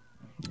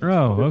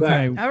 Oh, We'll be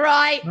okay. back. All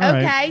right. All right.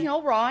 Okay.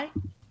 All right.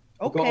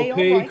 Got Okay. a All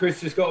pee. right. Chris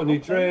just got a new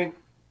drink.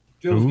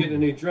 Jill's Ooh. getting a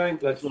new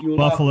drink. Let's fuel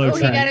Buffalo up. Oh,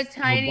 he Trace. got a Little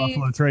tiny.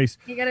 Buffalo Trace.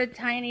 You got a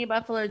tiny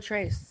Buffalo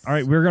Trace. All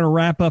right, we're going to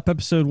wrap up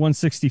episode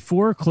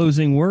 164.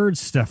 Closing words.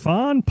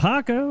 Stefan,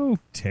 Paco,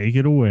 take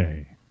it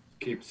away.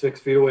 Keep 6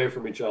 feet away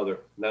from each other.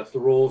 And that's the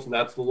rules and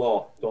that's the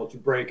law. Don't you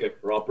break it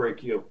or I'll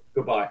break you.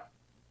 Goodbye.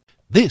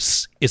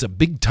 This is a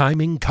Big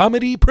Timing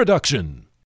Comedy production.